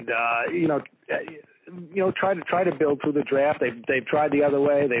and, try to build through the draft. They've tried the other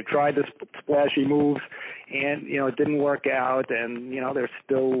way. They've tried the splashy moves, and it didn't work out. And they're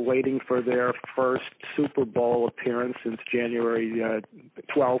still waiting for their first Super Bowl appearance since January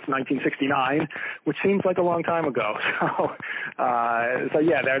 12th, 1969, which seems like a long time ago. So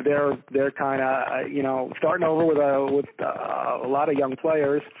yeah, they're kind of starting over with a lot of young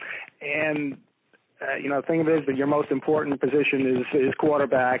players, and. The thing of it is that your most important position is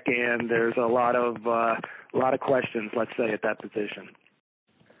quarterback, and there's a lot of questions, let's say, at that position.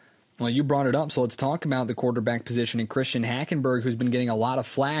 Well, you brought it up, so let's talk about the quarterback position and Christian Hackenberg, who's been getting a lot of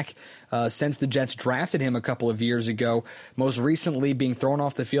flack since the Jets drafted him a couple of years ago, most recently being thrown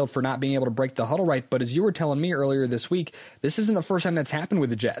off the field for not being able to break the huddle right. But as you were telling me earlier this week, this isn't the first time that's happened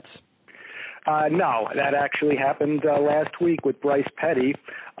with the Jets. No, that actually happened last week with Bryce Petty.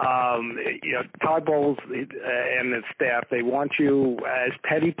 Todd Bowles and his staff, they want you, as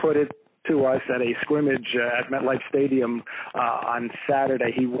Petty put it to us at a scrimmage at MetLife Stadium on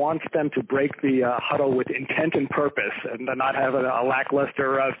Saturday, he wants them to break the huddle with intent and purpose and not have a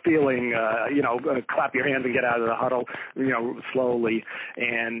lackluster feeling, clap your hands and get out of the huddle, slowly.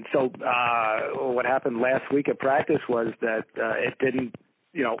 And so what happened last week at practice was that it didn't,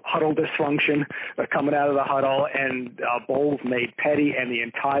 huddle dysfunction coming out of the huddle, and Bowles made Petty and the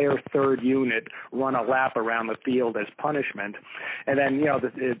entire third unit run a lap around the field as punishment. And then,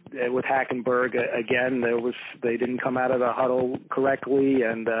 with Hackenberg, again, they didn't come out of the huddle correctly,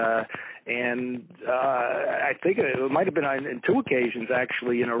 and I think it might have been on 2 occasions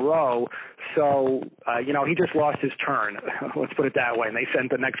actually in a row. So, he just lost his turn. Let's put it that way. And they sent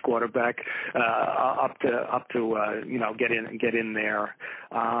the next quarterback up to get in there.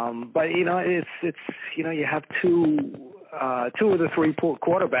 But it's you have two of the 3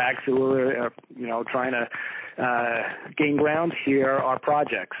 quarterbacks who are trying to gain ground here are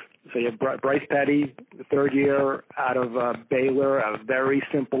projects. So you have Bryce Petty, the third year out of Baylor, a very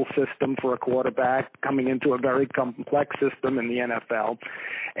simple system for a quarterback coming into a very complex system in the NFL.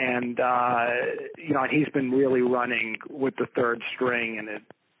 And, he's been really running with the third string, and it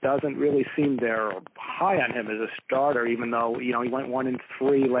doesn't really seem they're high on him as a starter, even though, he went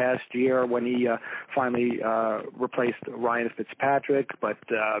 1-3 last year when he finally replaced Ryan Fitzpatrick. But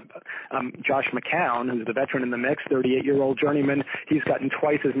Josh McCown, who's the veteran in the mix, 38-year-old journeyman, he's gotten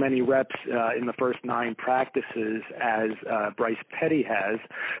twice as many reps in the first 9 practices as Bryce Petty has.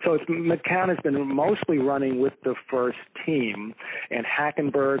 So McCown has been mostly running with the first team, and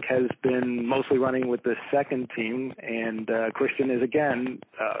Hackenberg has been mostly running with the second team, and Christian is, again,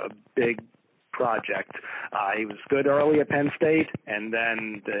 a big project. He was good early at Penn State, and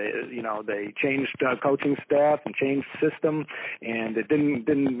then they changed coaching staff and changed system, and it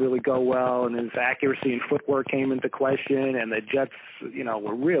didn't really go well. And his accuracy and footwork came into question, and the Jets,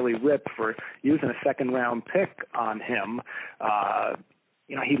 were really ripped for using a second-round pick on him.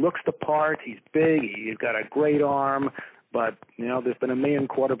 He looks the part. He's big. He's got a great arm. but there's been a million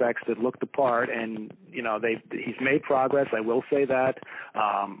quarterbacks that looked the part, and he's made progress. I will say that.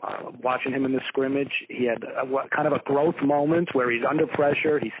 Watching him in the scrimmage, he had kind of a growth moment where he's under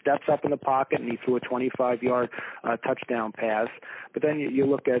pressure, he steps up in the pocket, and he threw a 25-yard touchdown pass. But then you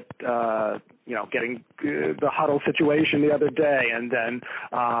look at getting the huddle situation the other day, and then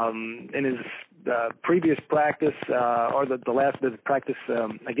in his previous practice, or the last bit of practice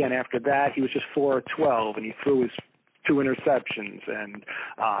again after that, he was just 4 of 12, and he threw his 2 interceptions, and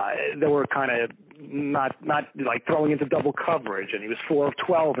they were kind of not like throwing into double coverage, and he was 4 of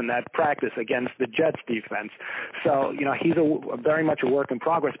 12 in that practice against the Jets defense. So he's very much a work in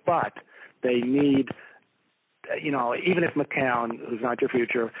progress, but they need. Even if McCown, who's not your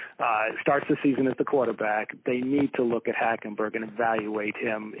future, starts the season as the quarterback, they need to look at Hackenberg and evaluate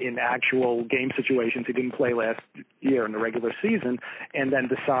him in actual game situations he didn't play last year in the regular season, and then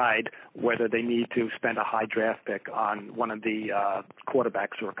decide whether they need to spend a high draft pick on one of the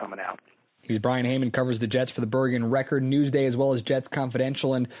quarterbacks who are coming out. He's Brian Heyman, covers the Jets for the Bergen Record Newsday as well as Jets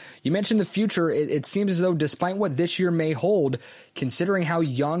Confidential. And you mentioned the future. It seems as though despite what this year may hold, considering how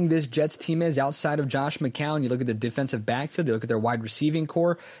young this Jets team is outside of Josh McCown, you look at the defensive backfield, you look at their wide receiving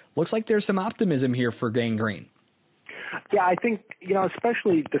core, looks like there's some optimism here for Gang Green. Yeah, I think,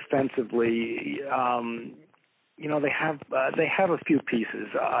 especially defensively, they have a few pieces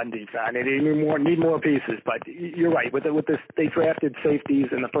on defense. They need more pieces, but you're right. With this, they drafted safeties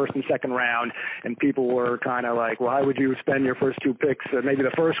in the first and second round, and people were kind of like, "Why would you spend your first 2 picks? Maybe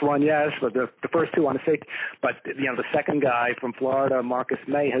the first one, yes, but the first 2 on a safety." But the second guy from Florida, Marcus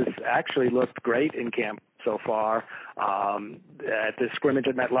May, has actually looked great in camp so far. At the scrimmage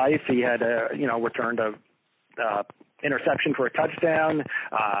at MetLife, he had returned a interception for a touchdown.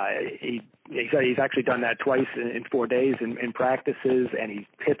 He said he's actually done that twice in 4 days in practices, and he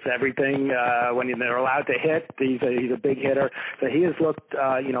hits everything when they're allowed to hit. He's a big hitter, so he has looked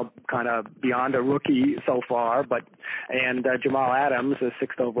kind of beyond a rookie so far. And Jamal Adams, a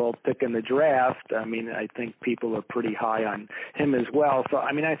 6th overall pick in the draft. I think people are pretty high on him as well. So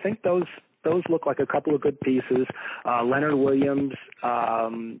I think those look like a couple of good pieces. Leonard Williams.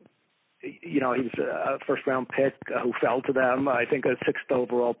 He was a first-round pick who fell to them. I think a 6th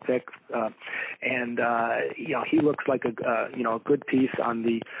overall pick, and he looks like a good piece on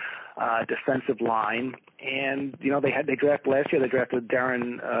the defensive line. And they drafted last year. They drafted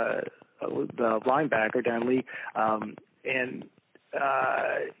Darren, the linebacker, Darren Lee, and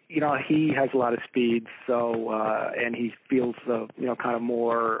he has a lot of speed. So and he feels kind of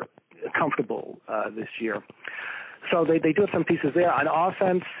more comfortable this year. So they do have some pieces there. On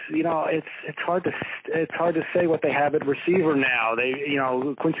offense, it's hard to say what they have at receiver now.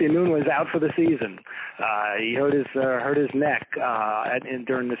 Quincy Enunwa was out for the season. He hurt his neck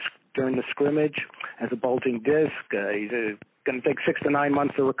during the scrimmage as a bulging disc. He's going to take 6 to 9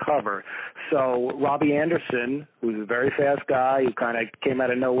 months to recover. So Robbie Anderson, who's a very fast guy who kind of came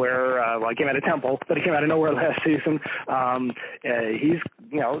out of nowhere, he came out of Temple, but he came out of nowhere last season. He's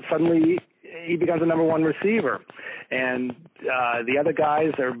suddenly he becomes a number 1 receiver. And the other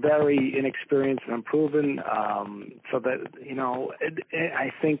guys are very inexperienced and unproven. So that,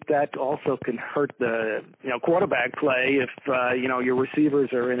 I think that also can hurt the, quarterback play if, your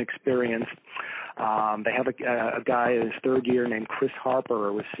receivers are inexperienced. They have a guy in his 3rd year named Chris Harper,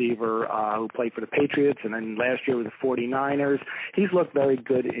 a receiver who played for the Patriots and then last year with the 49ers. He's looked very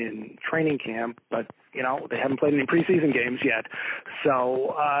good in training camp, but they haven't played any preseason games yet.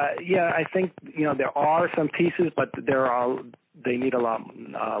 So, I think, there are some pieces, but they need a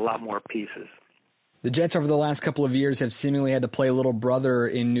lot more pieces. The Jets over the last couple of years have seemingly had to play little brother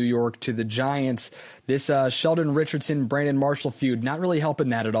in New York to the Giants. This Sheldon Richardson, Brandon Marshall feud, not really helping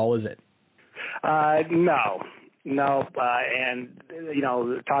that at all, is it? No. And,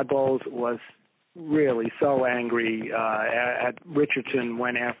 Todd Bowles was really so angry at Richardson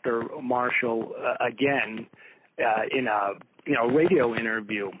went after Marshall again in a radio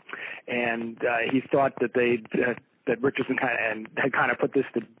interview, and he thought that that Richardson had kind of put this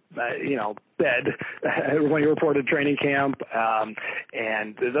to bed when he reported training camp,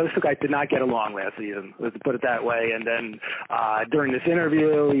 and those 2 guys did not get along last season, let's put it that way. And then during this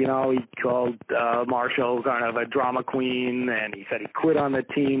interview, he called Marshall kind of a drama queen, and he said he quit on the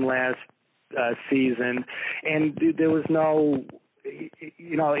team last season, and there was no,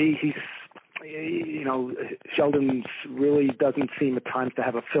 Sheldon really doesn't seem at times to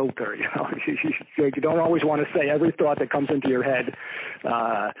have a filter. You don't always want to say every thought that comes into your head,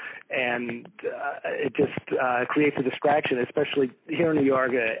 and it just creates a distraction, especially here in New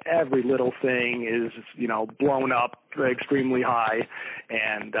York. Every little thing is blown up extremely high,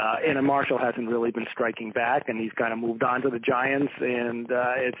 and Marshall hasn't really been striking back, and he's kind of moved on to the Giants, and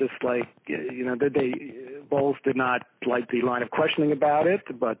it's just like, Bowles did not like the line of questioning about it,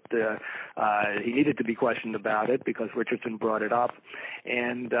 but he needed to be questioned about it because Richardson brought it up,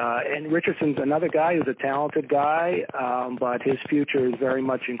 and Richardson's another guy who's a talented guy, but his future is very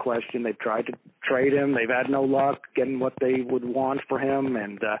much in question. They've tried to trade him. They've had no luck getting what they would want for him,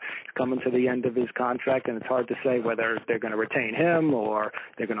 and he's coming to the end of his contract, and it's hard to say whether they're going to retain him or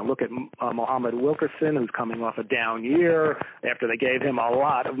they're going to look at Muhammad Wilkerson, who's coming off a down year after they gave him a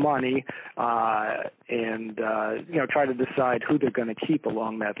lot of money, and try to decide who they're going to keep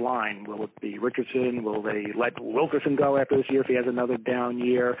along that line. Will it be Richardson? Will they let Wilkerson go after this year if he has another down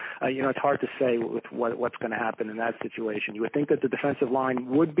year? It's hard to say with what's going to happen in that situation. You would think that the defensive line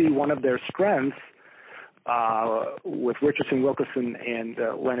would be one of their strengths, with Richardson, Wilkerson, and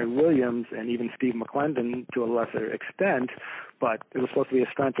Leonard Williams, and even Steve McClendon to a lesser extent, but it was supposed to be a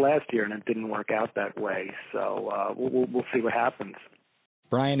strength last year, and it didn't work out that way. So we'll see what happens.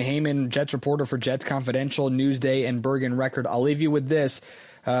 Brian Heyman, Jets reporter for Jets Confidential, Newsday, and Bergen Record. I'll leave you with this.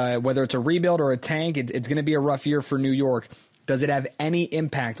 Whether it's a rebuild or a tank, it's going to be a rough year for New York. Does it have any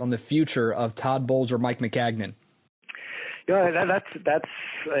impact on the future of Todd Bowles or Mike Maccagnan? That's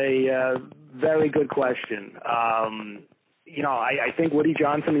a very good question. I think Woody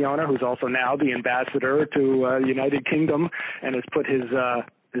Johnson, the owner, who's also now the ambassador to United Kingdom, and has put his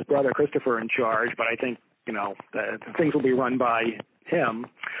brother Christopher in charge. But I think things will be run by him,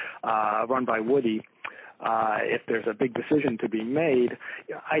 run by Woody. If there's a big decision to be made,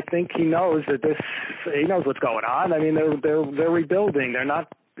 I think he knows he knows what's going on. I mean, they're rebuilding. They're not.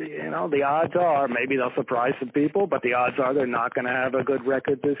 The odds are maybe they'll surprise some people, but the odds are they're not going to have a good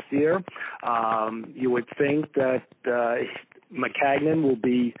record this year. You would think that Maccagnan will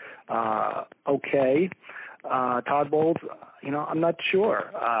be okay. Todd Bowles, I'm not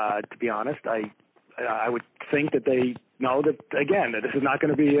sure. To be honest, I would think that they know that, again, that this is not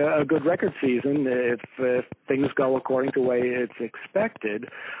going to be a good record season if things go according to the way it's expected.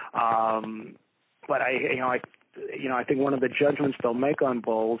 But I think one of the judgments they'll make on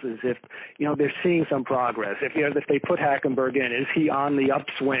Bowles is if, they're seeing some progress. If they put Hackenberg in, is he on the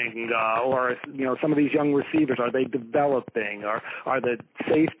upswing? Or, some of these young receivers, are they developing? Or are the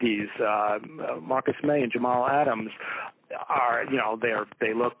safeties, Marcus May and Jamal Adams,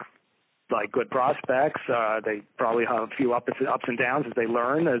 they look like good prospects. They probably have a few ups and downs as they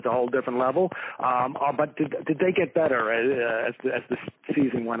learn at a whole different level. But did they get better as the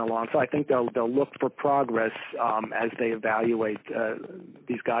season went along? So I think they'll look for progress as they evaluate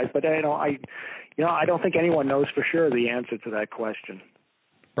these guys. But I don't think anyone knows for sure the answer to that question.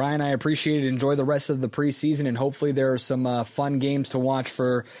 Brian, I appreciate it. Enjoy the rest of the preseason, and hopefully there are some fun games to watch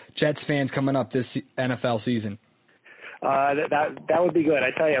for Jets fans coming up this NFL season. That would be good.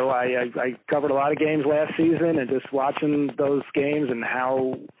 I tell you, I covered a lot of games last season, and just watching those games and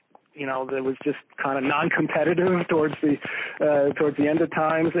how it was just kind of non-competitive towards the end of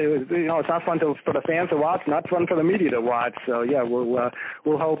times. It was, it's not fun for the fans to watch, not fun for the media to watch. So yeah, we'll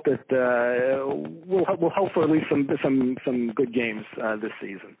hope that we'll hope for at least some good games this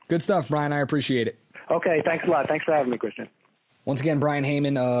season. Good stuff, Brian. I appreciate it. Okay, thanks a lot. Thanks for having me, Christian. Once again, Brian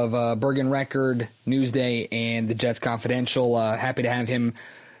Heyman of Bergen Record, Newsday, and the Jets Confidential. Happy to have him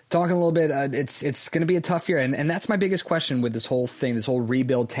talking a little bit. It's going to be a tough year, and that's my biggest question with this whole thing, this whole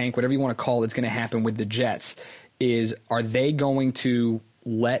rebuild tank, whatever you want to call it, it's going to happen with the Jets, is are they going to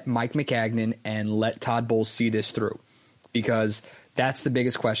let Mike Maccagnan and let Todd Bowles see this through? Because that's the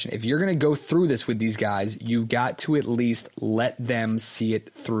biggest question. If you're going to go through this with these guys, you got to at least let them see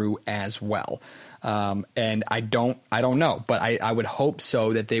it through as well. And I don't know, but I would hope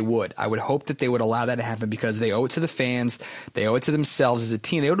so that they would. I would hope that they would allow that to happen because they owe it to the fans. They owe it to themselves as a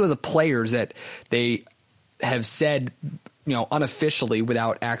team. They owe it to the players that they have said, unofficially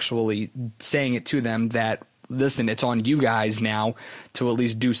without actually saying it to them that, listen, it's on you guys now to at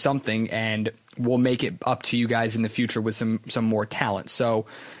least do something, and we'll make it up to you guys in the future with some more talent. So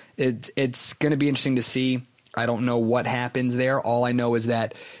it's going to be interesting to see. I don't know what happens there. All I know is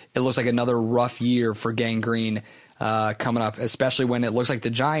that it looks like another rough year for Gang Green coming up, especially when it looks like the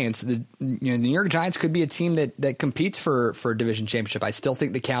Giants, the New York Giants could be a team that competes for a division championship. I still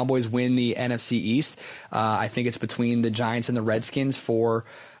think the Cowboys win the NFC East. I think it's between the Giants and the Redskins for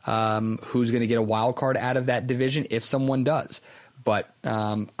who's going to get a wild card out of that division if someone does. But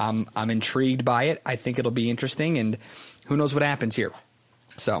I'm intrigued by it. I think it'll be interesting, and who knows what happens here.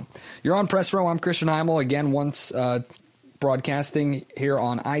 So you're on Press Row. I'm Christian Heimel. Again, once broadcasting here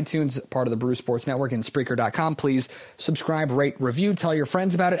on iTunes, part of the Brew Sports Network, and Spreaker.com. Please subscribe, rate, review, tell your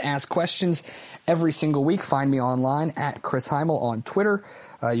friends about it, ask questions every single week. Find me online at Chris Heimel on Twitter.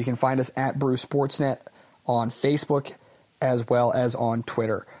 You can find us at Brew Sportsnet on Facebook as well as on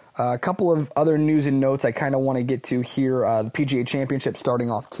Twitter. A couple of other news and notes I kind of want to get to here. The PGA Championship starting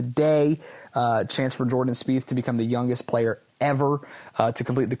off today. Chance for Jordan Spieth to become the youngest player ever to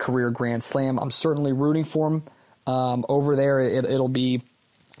complete the career Grand Slam. I'm certainly rooting for him over there. It'll be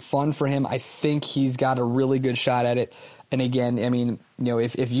fun for him. I think he's got a really good shot at it. And again, I mean, you know,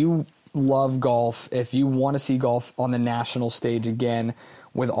 if you love golf, if you want to see golf on the national stage again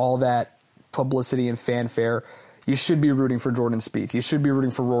with all that publicity and fanfare, you should be rooting for Jordan Spieth. You should be rooting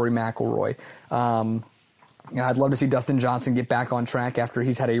for Rory McIlroy. I'd love to see Dustin Johnson get back on track after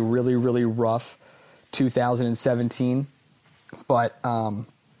he's had a really, really rough 2017. But,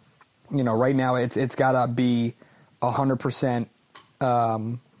 you know, right now it's got to be 100%.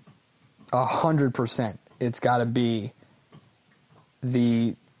 100%. It's got to be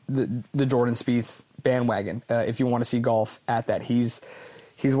the Jordan Spieth bandwagon if you want to see golf at that. He's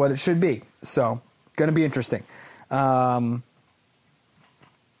what it should be. So, going to be interesting. You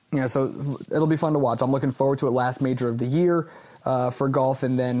know, so it'll be fun to watch. I'm looking forward to it. Last major of the year for golf,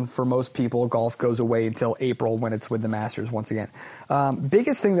 and then for most people, golf goes away until April when it's with the Masters once again.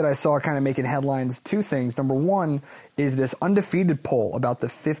 Biggest thing that I saw kind of making headlines, two things. Number one is this undefeated poll about the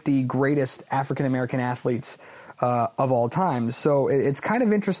 50 greatest African-American athletes of all time. So it's kind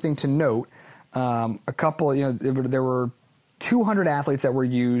of interesting to note a couple, you know, there were 200 athletes that were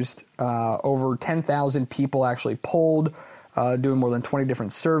used, over 10,000 people actually polled, doing more than 20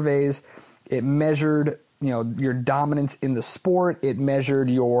 different surveys. It measured, you know, your dominance in the sport. It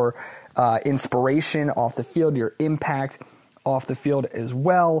measured your inspiration off the field, your impact off the field as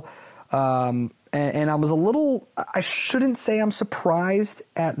well. And I was a little, I shouldn't say I'm surprised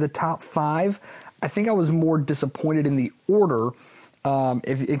at the top five. I think I was more disappointed in the order.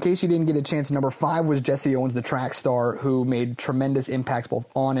 In case you didn't get a chance, number 5 was Jesse Owens, the track star, who made tremendous impacts both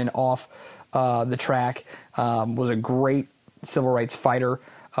on and off the track, was a great civil rights fighter.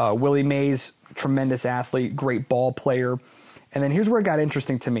 Willie Mays, tremendous athlete, great ball player. And then here's where it got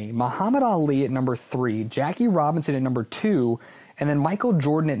interesting to me. Muhammad Ali at number 3, Jackie Robinson at number 2, and then Michael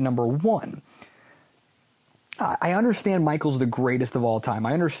Jordan at number 1. I understand Michael's the greatest of all time.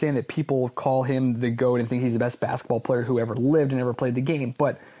 I understand that people call him the GOAT and think he's the best basketball player who ever lived and ever played the game.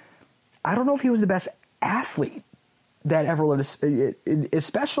 But I don't know if he was the best athlete that ever lived,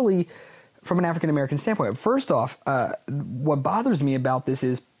 especially from an African-American standpoint. First off, what bothers me about this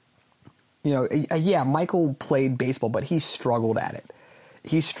is, you know, yeah, Michael played baseball, but he struggled at it.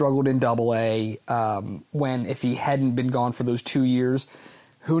 He struggled in AA when, if he hadn't been gone for those 2 years,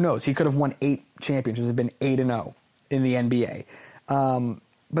 who knows? He could have won 8 championships, have been 8-0 in the NBA.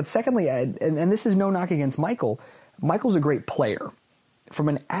 But secondly, and this is no knock against Michael, Michael's a great player. From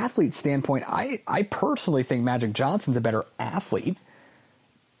an athlete standpoint, I personally think Magic Johnson's a better athlete.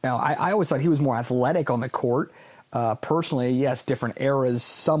 Now, I always thought he was more athletic on the court. Personally, yes, different eras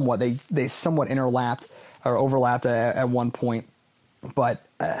somewhat. They somewhat overlapped at one point. But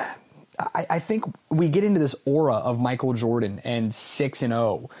I think we get into this aura of Michael Jordan and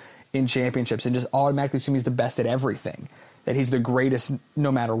 6-0 in championships and just automatically assume he's the best at everything, that he's the greatest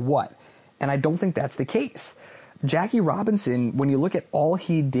no matter what. And I don't think that's the case. Jackie Robinson, when you look at all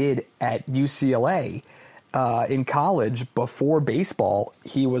he did at UCLA in college before baseball,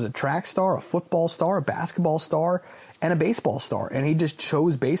 he was a track star, a football star, a basketball star, and a baseball star. And he just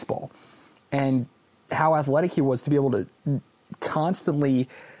chose baseball. And how athletic he was to be able to constantly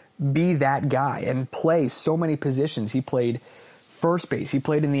be that guy and play so many positions. He played first base. He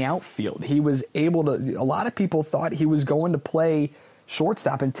played in the outfield. He was able to, a lot of people thought he was going to play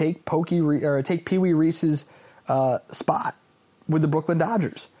shortstop and take Pee Wee Reese's spot with the Brooklyn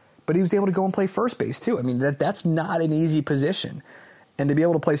Dodgers. But he was able to go and play first base too. I mean, that's not an easy position. And to be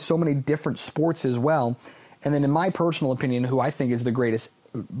able to play so many different sports as well. And then in my personal opinion, who I think is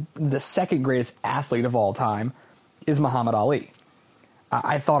the second greatest athlete of all time is Muhammad Ali.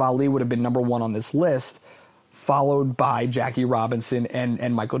 I thought Ali would have been number 1 on this list, followed by Jackie Robinson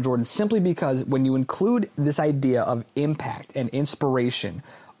and Michael Jordan, simply because when you include this idea of impact and inspiration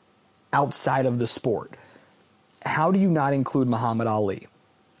outside of the sport, how do you not include Muhammad Ali,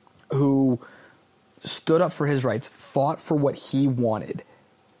 who stood up for his rights, fought for what he wanted,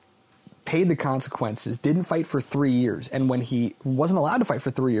 paid the consequences, didn't fight for 3 years, and when he wasn't allowed to fight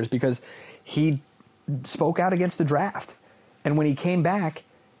for 3 years because he spoke out against the draft, and when he came back,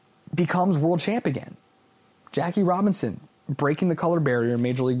 becomes world champ again. Jackie Robinson breaking the color barrier in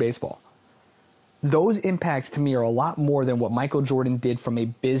Major League Baseball. those impacts to me are a lot more than what Michael Jordan did from a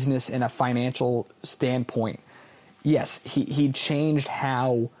business and a financial standpoint. Yes, he changed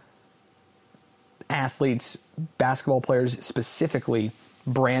how athletes, basketball players specifically,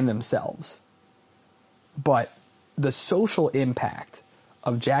 brand themselves. But the social impact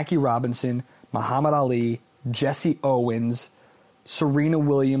of Jackie Robinson, Muhammad Ali, Jesse Owens, Serena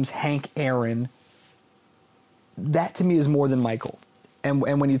Williams, Hank Aaron, that to me is more than Michael. And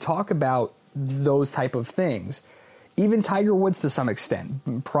when you talk about those type of things, even Tiger Woods to some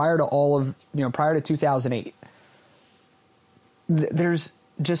extent, prior to 2008, there's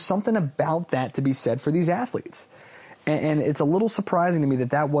just something about that to be said for these athletes. And it's a little surprising to me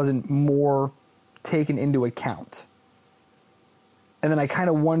that wasn't more taken into account. And then I kind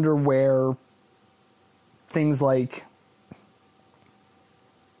of wonder where things like,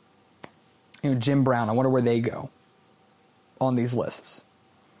 Jim Brown, I wonder where they go on these lists.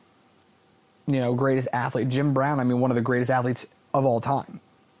 Greatest athlete. Jim Brown, one of the greatest athletes of all time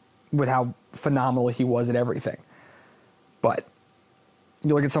with how phenomenal he was at everything. But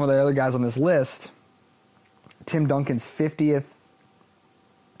you look at some of the other guys on this list, Tim Duncan's 50th,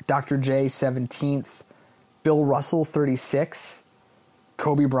 Dr. J 17th, Bill Russell 36th,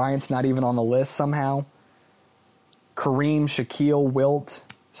 Kobe Bryant's not even on the list somehow, Kareem, Shaquille, Wilt,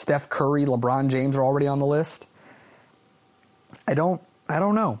 Steph Curry, LeBron James are already on the list. I don't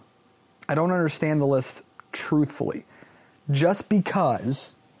know. I don't understand the list truthfully. Just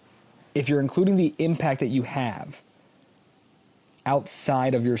because if you're including the impact that you have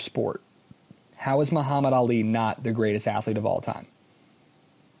outside of your sport, how is Muhammad Ali not the greatest athlete of all time?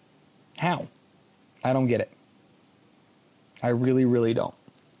 How? I don't get it. I really, really don't.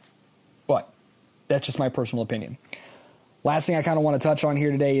 But that's just my personal opinion. Last thing I kind of want to touch on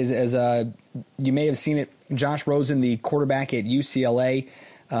here today is, as you may have seen it, Josh Rosen, the quarterback at UCLA,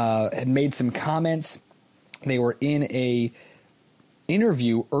 had made some comments. They were in a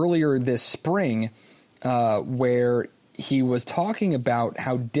interview earlier this spring where he was talking about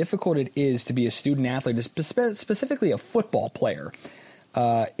how difficult it is to be a student athlete, specifically a football player,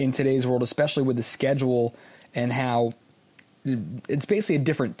 in today's world, especially with the schedule and how it's basically a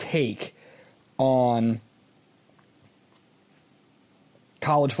different take on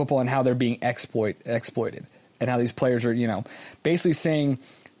college football and how they're being exploited and how these players are, basically saying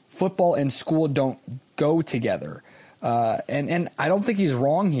football and school don't go together. And I don't think he's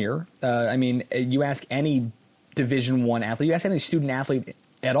wrong here. You ask any Division I athlete, you ask any student athlete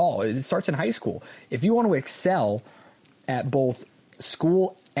at all, it starts in high school. If you want to excel at both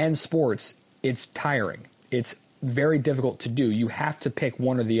school and sports, it's tiring. It's very difficult to do. You have to pick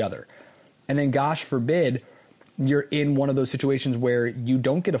one or the other. And then, gosh forbid, you're in one of those situations where you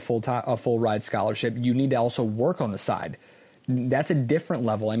don't get a full ride scholarship. You need to also work on the side. That's a different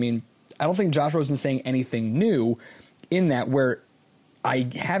level. I don't think Josh Rosen's saying anything new in that. Where I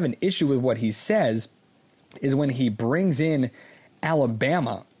have an issue with what he says is when he brings in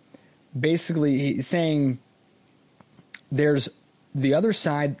Alabama. Basically, he's saying there's the other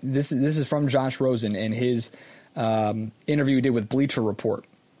side. This is from Josh Rosen in his interview he did with Bleacher Report,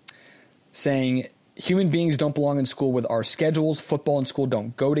 saying human beings don't belong in school with our schedules. Football and school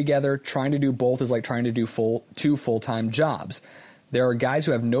don't go together. Trying to do both is like trying to do two full-time jobs. There are guys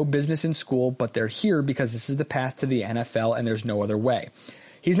who have no business in school, but they're here because this is the path to the NFL and there's no other way.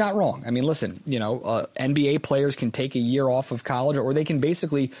 He's not wrong. Listen, NBA players can take a year off of college, or they can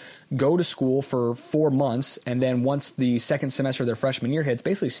basically go to school for 4 months, and then once the second semester of their freshman year hits,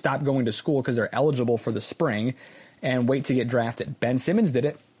 basically stop going to school because they're eligible for the spring and wait to get drafted. Ben Simmons did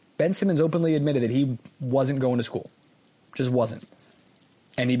it. Ben Simmons openly admitted that he wasn't going to school. Just wasn't.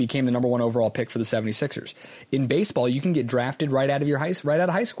 And he became the number 1 overall pick for the 76ers. In baseball, you can get drafted right out of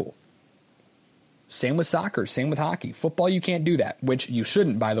high school. Same with soccer, same with hockey. Football, you can't do that, which you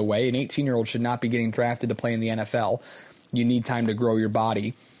shouldn't, by the way. An 18-year-old should not be getting drafted to play in the NFL. You need time to grow your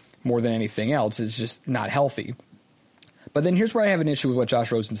body more than anything else. It's just not healthy. But then here's where I have an issue with what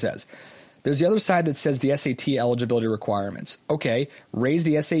Josh Rosen says. There's the other side that says the SAT eligibility requirements. Okay, raise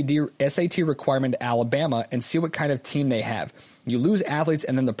the SAT requirement to Alabama and see what kind of team they have. You lose athletes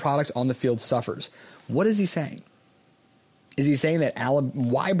and then the product on the field suffers. What is he saying? Is he saying that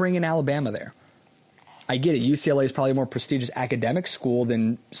why bring in Alabama there? I get it. UCLA is probably a more prestigious academic school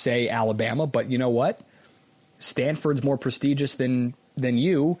than, say, Alabama. But you know what? Stanford's more prestigious than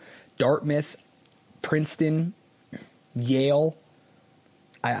you. Dartmouth, Princeton, Yale.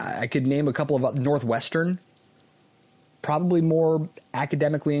 I could name a couple of Northwestern. Probably more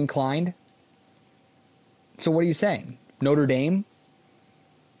academically inclined. So what are you saying? Notre Dame?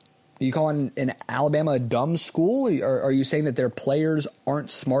 Are you calling an Alabama a dumb school? Or are you saying that their players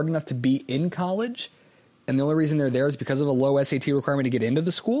aren't smart enough to be in college, and the only reason they're there is because of a low SAT requirement to get into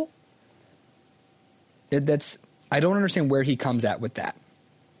the school? I don't understand where he comes at with that.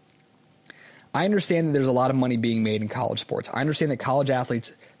 I understand that there's a lot of money being made in college sports. I understand that college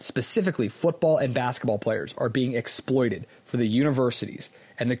athletes, specifically football and basketball players, are being exploited for the universities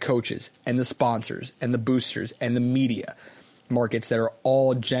and the coaches and the sponsors and the boosters and the media markets that are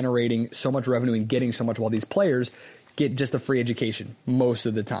all generating so much revenue and getting so much, while these players get just a free education most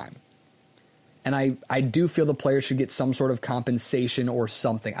of the time. And I do feel the players should get some sort of compensation or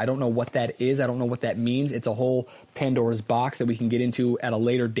something. I don't know what that is. I don't know what that means. It's a whole Pandora's box that we can get into at a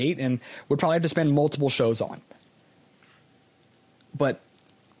later date, and we'd probably have to spend multiple shows on. But,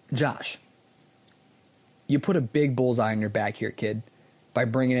 Josh, you put a big bullseye on your back here, kid, by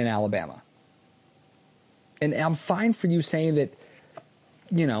bringing in Alabama. And I'm fine for you saying that,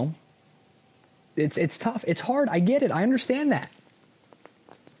 you know, it's tough. It's hard. I get it. I understand that.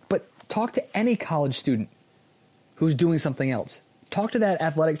 But talk to any college student who's doing something else. Talk to that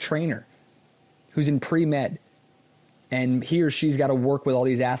athletic trainer who's in pre-med, and he or she's got to work with all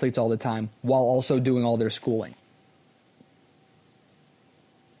these athletes all the time while also doing all their schooling.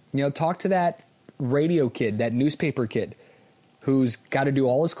 You know, talk to that radio kid, that newspaper kid, who's got to do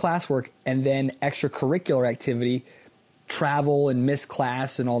all his classwork and then extracurricular activity, travel and miss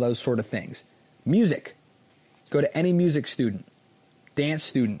class and all those sort of things. Music. Go to any music student, dance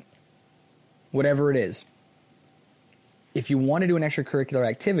student, whatever it is. If you want to do an extracurricular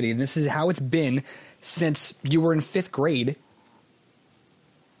activity, and this is how it's been since you were in 5th grade,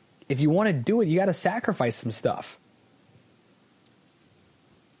 if you want to do it, you got to sacrifice some stuff.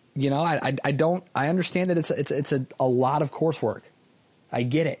 You know, I understand that it's a lot of coursework. I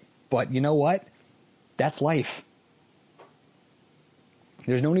get it. But you know what? That's life.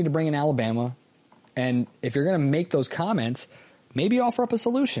 There's no need to bring in Alabama. And if you're going to make those comments, maybe offer up a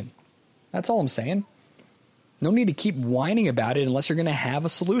solution. That's all I'm saying. No need to keep whining about it unless you're going to have a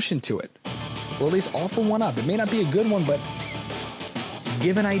solution to it. Or at least offer one up. It may not be a good one, but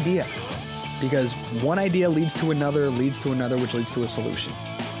give an idea. Because one idea leads to another, which leads to a solution.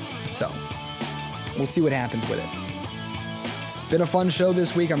 So, we'll see what happens with it. Been a fun show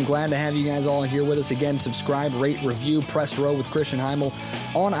this week. I'm glad to have you guys all here with us. Again, subscribe, rate, review, Press Row with Christian Heimel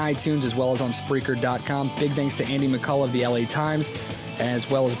on iTunes as well as on Spreaker.com. Big thanks to Andy McCullough of the LA Times, as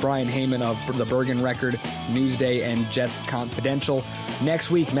well as Brian Heyman of the Bergen Record, Newsday, and Jets Confidential. Next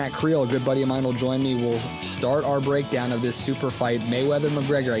week, Matt Creel, a good buddy of mine, will join me. We'll start our breakdown of this super fight,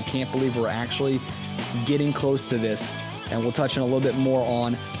 Mayweather-McGregor. I can't believe we're actually getting close to this. And we'll touch on a little bit more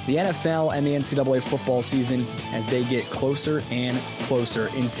on the NFL and the NCAA football season as they get closer and closer.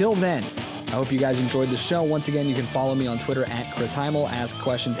 Until then, I hope you guys enjoyed the show. Once again, you can follow me on Twitter at Chris Heimel. Ask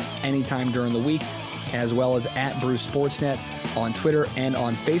questions anytime during the week, as well as at Bruce Sportsnet on Twitter and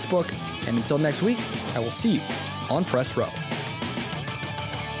on Facebook. And until next week, I will see you on Press Row.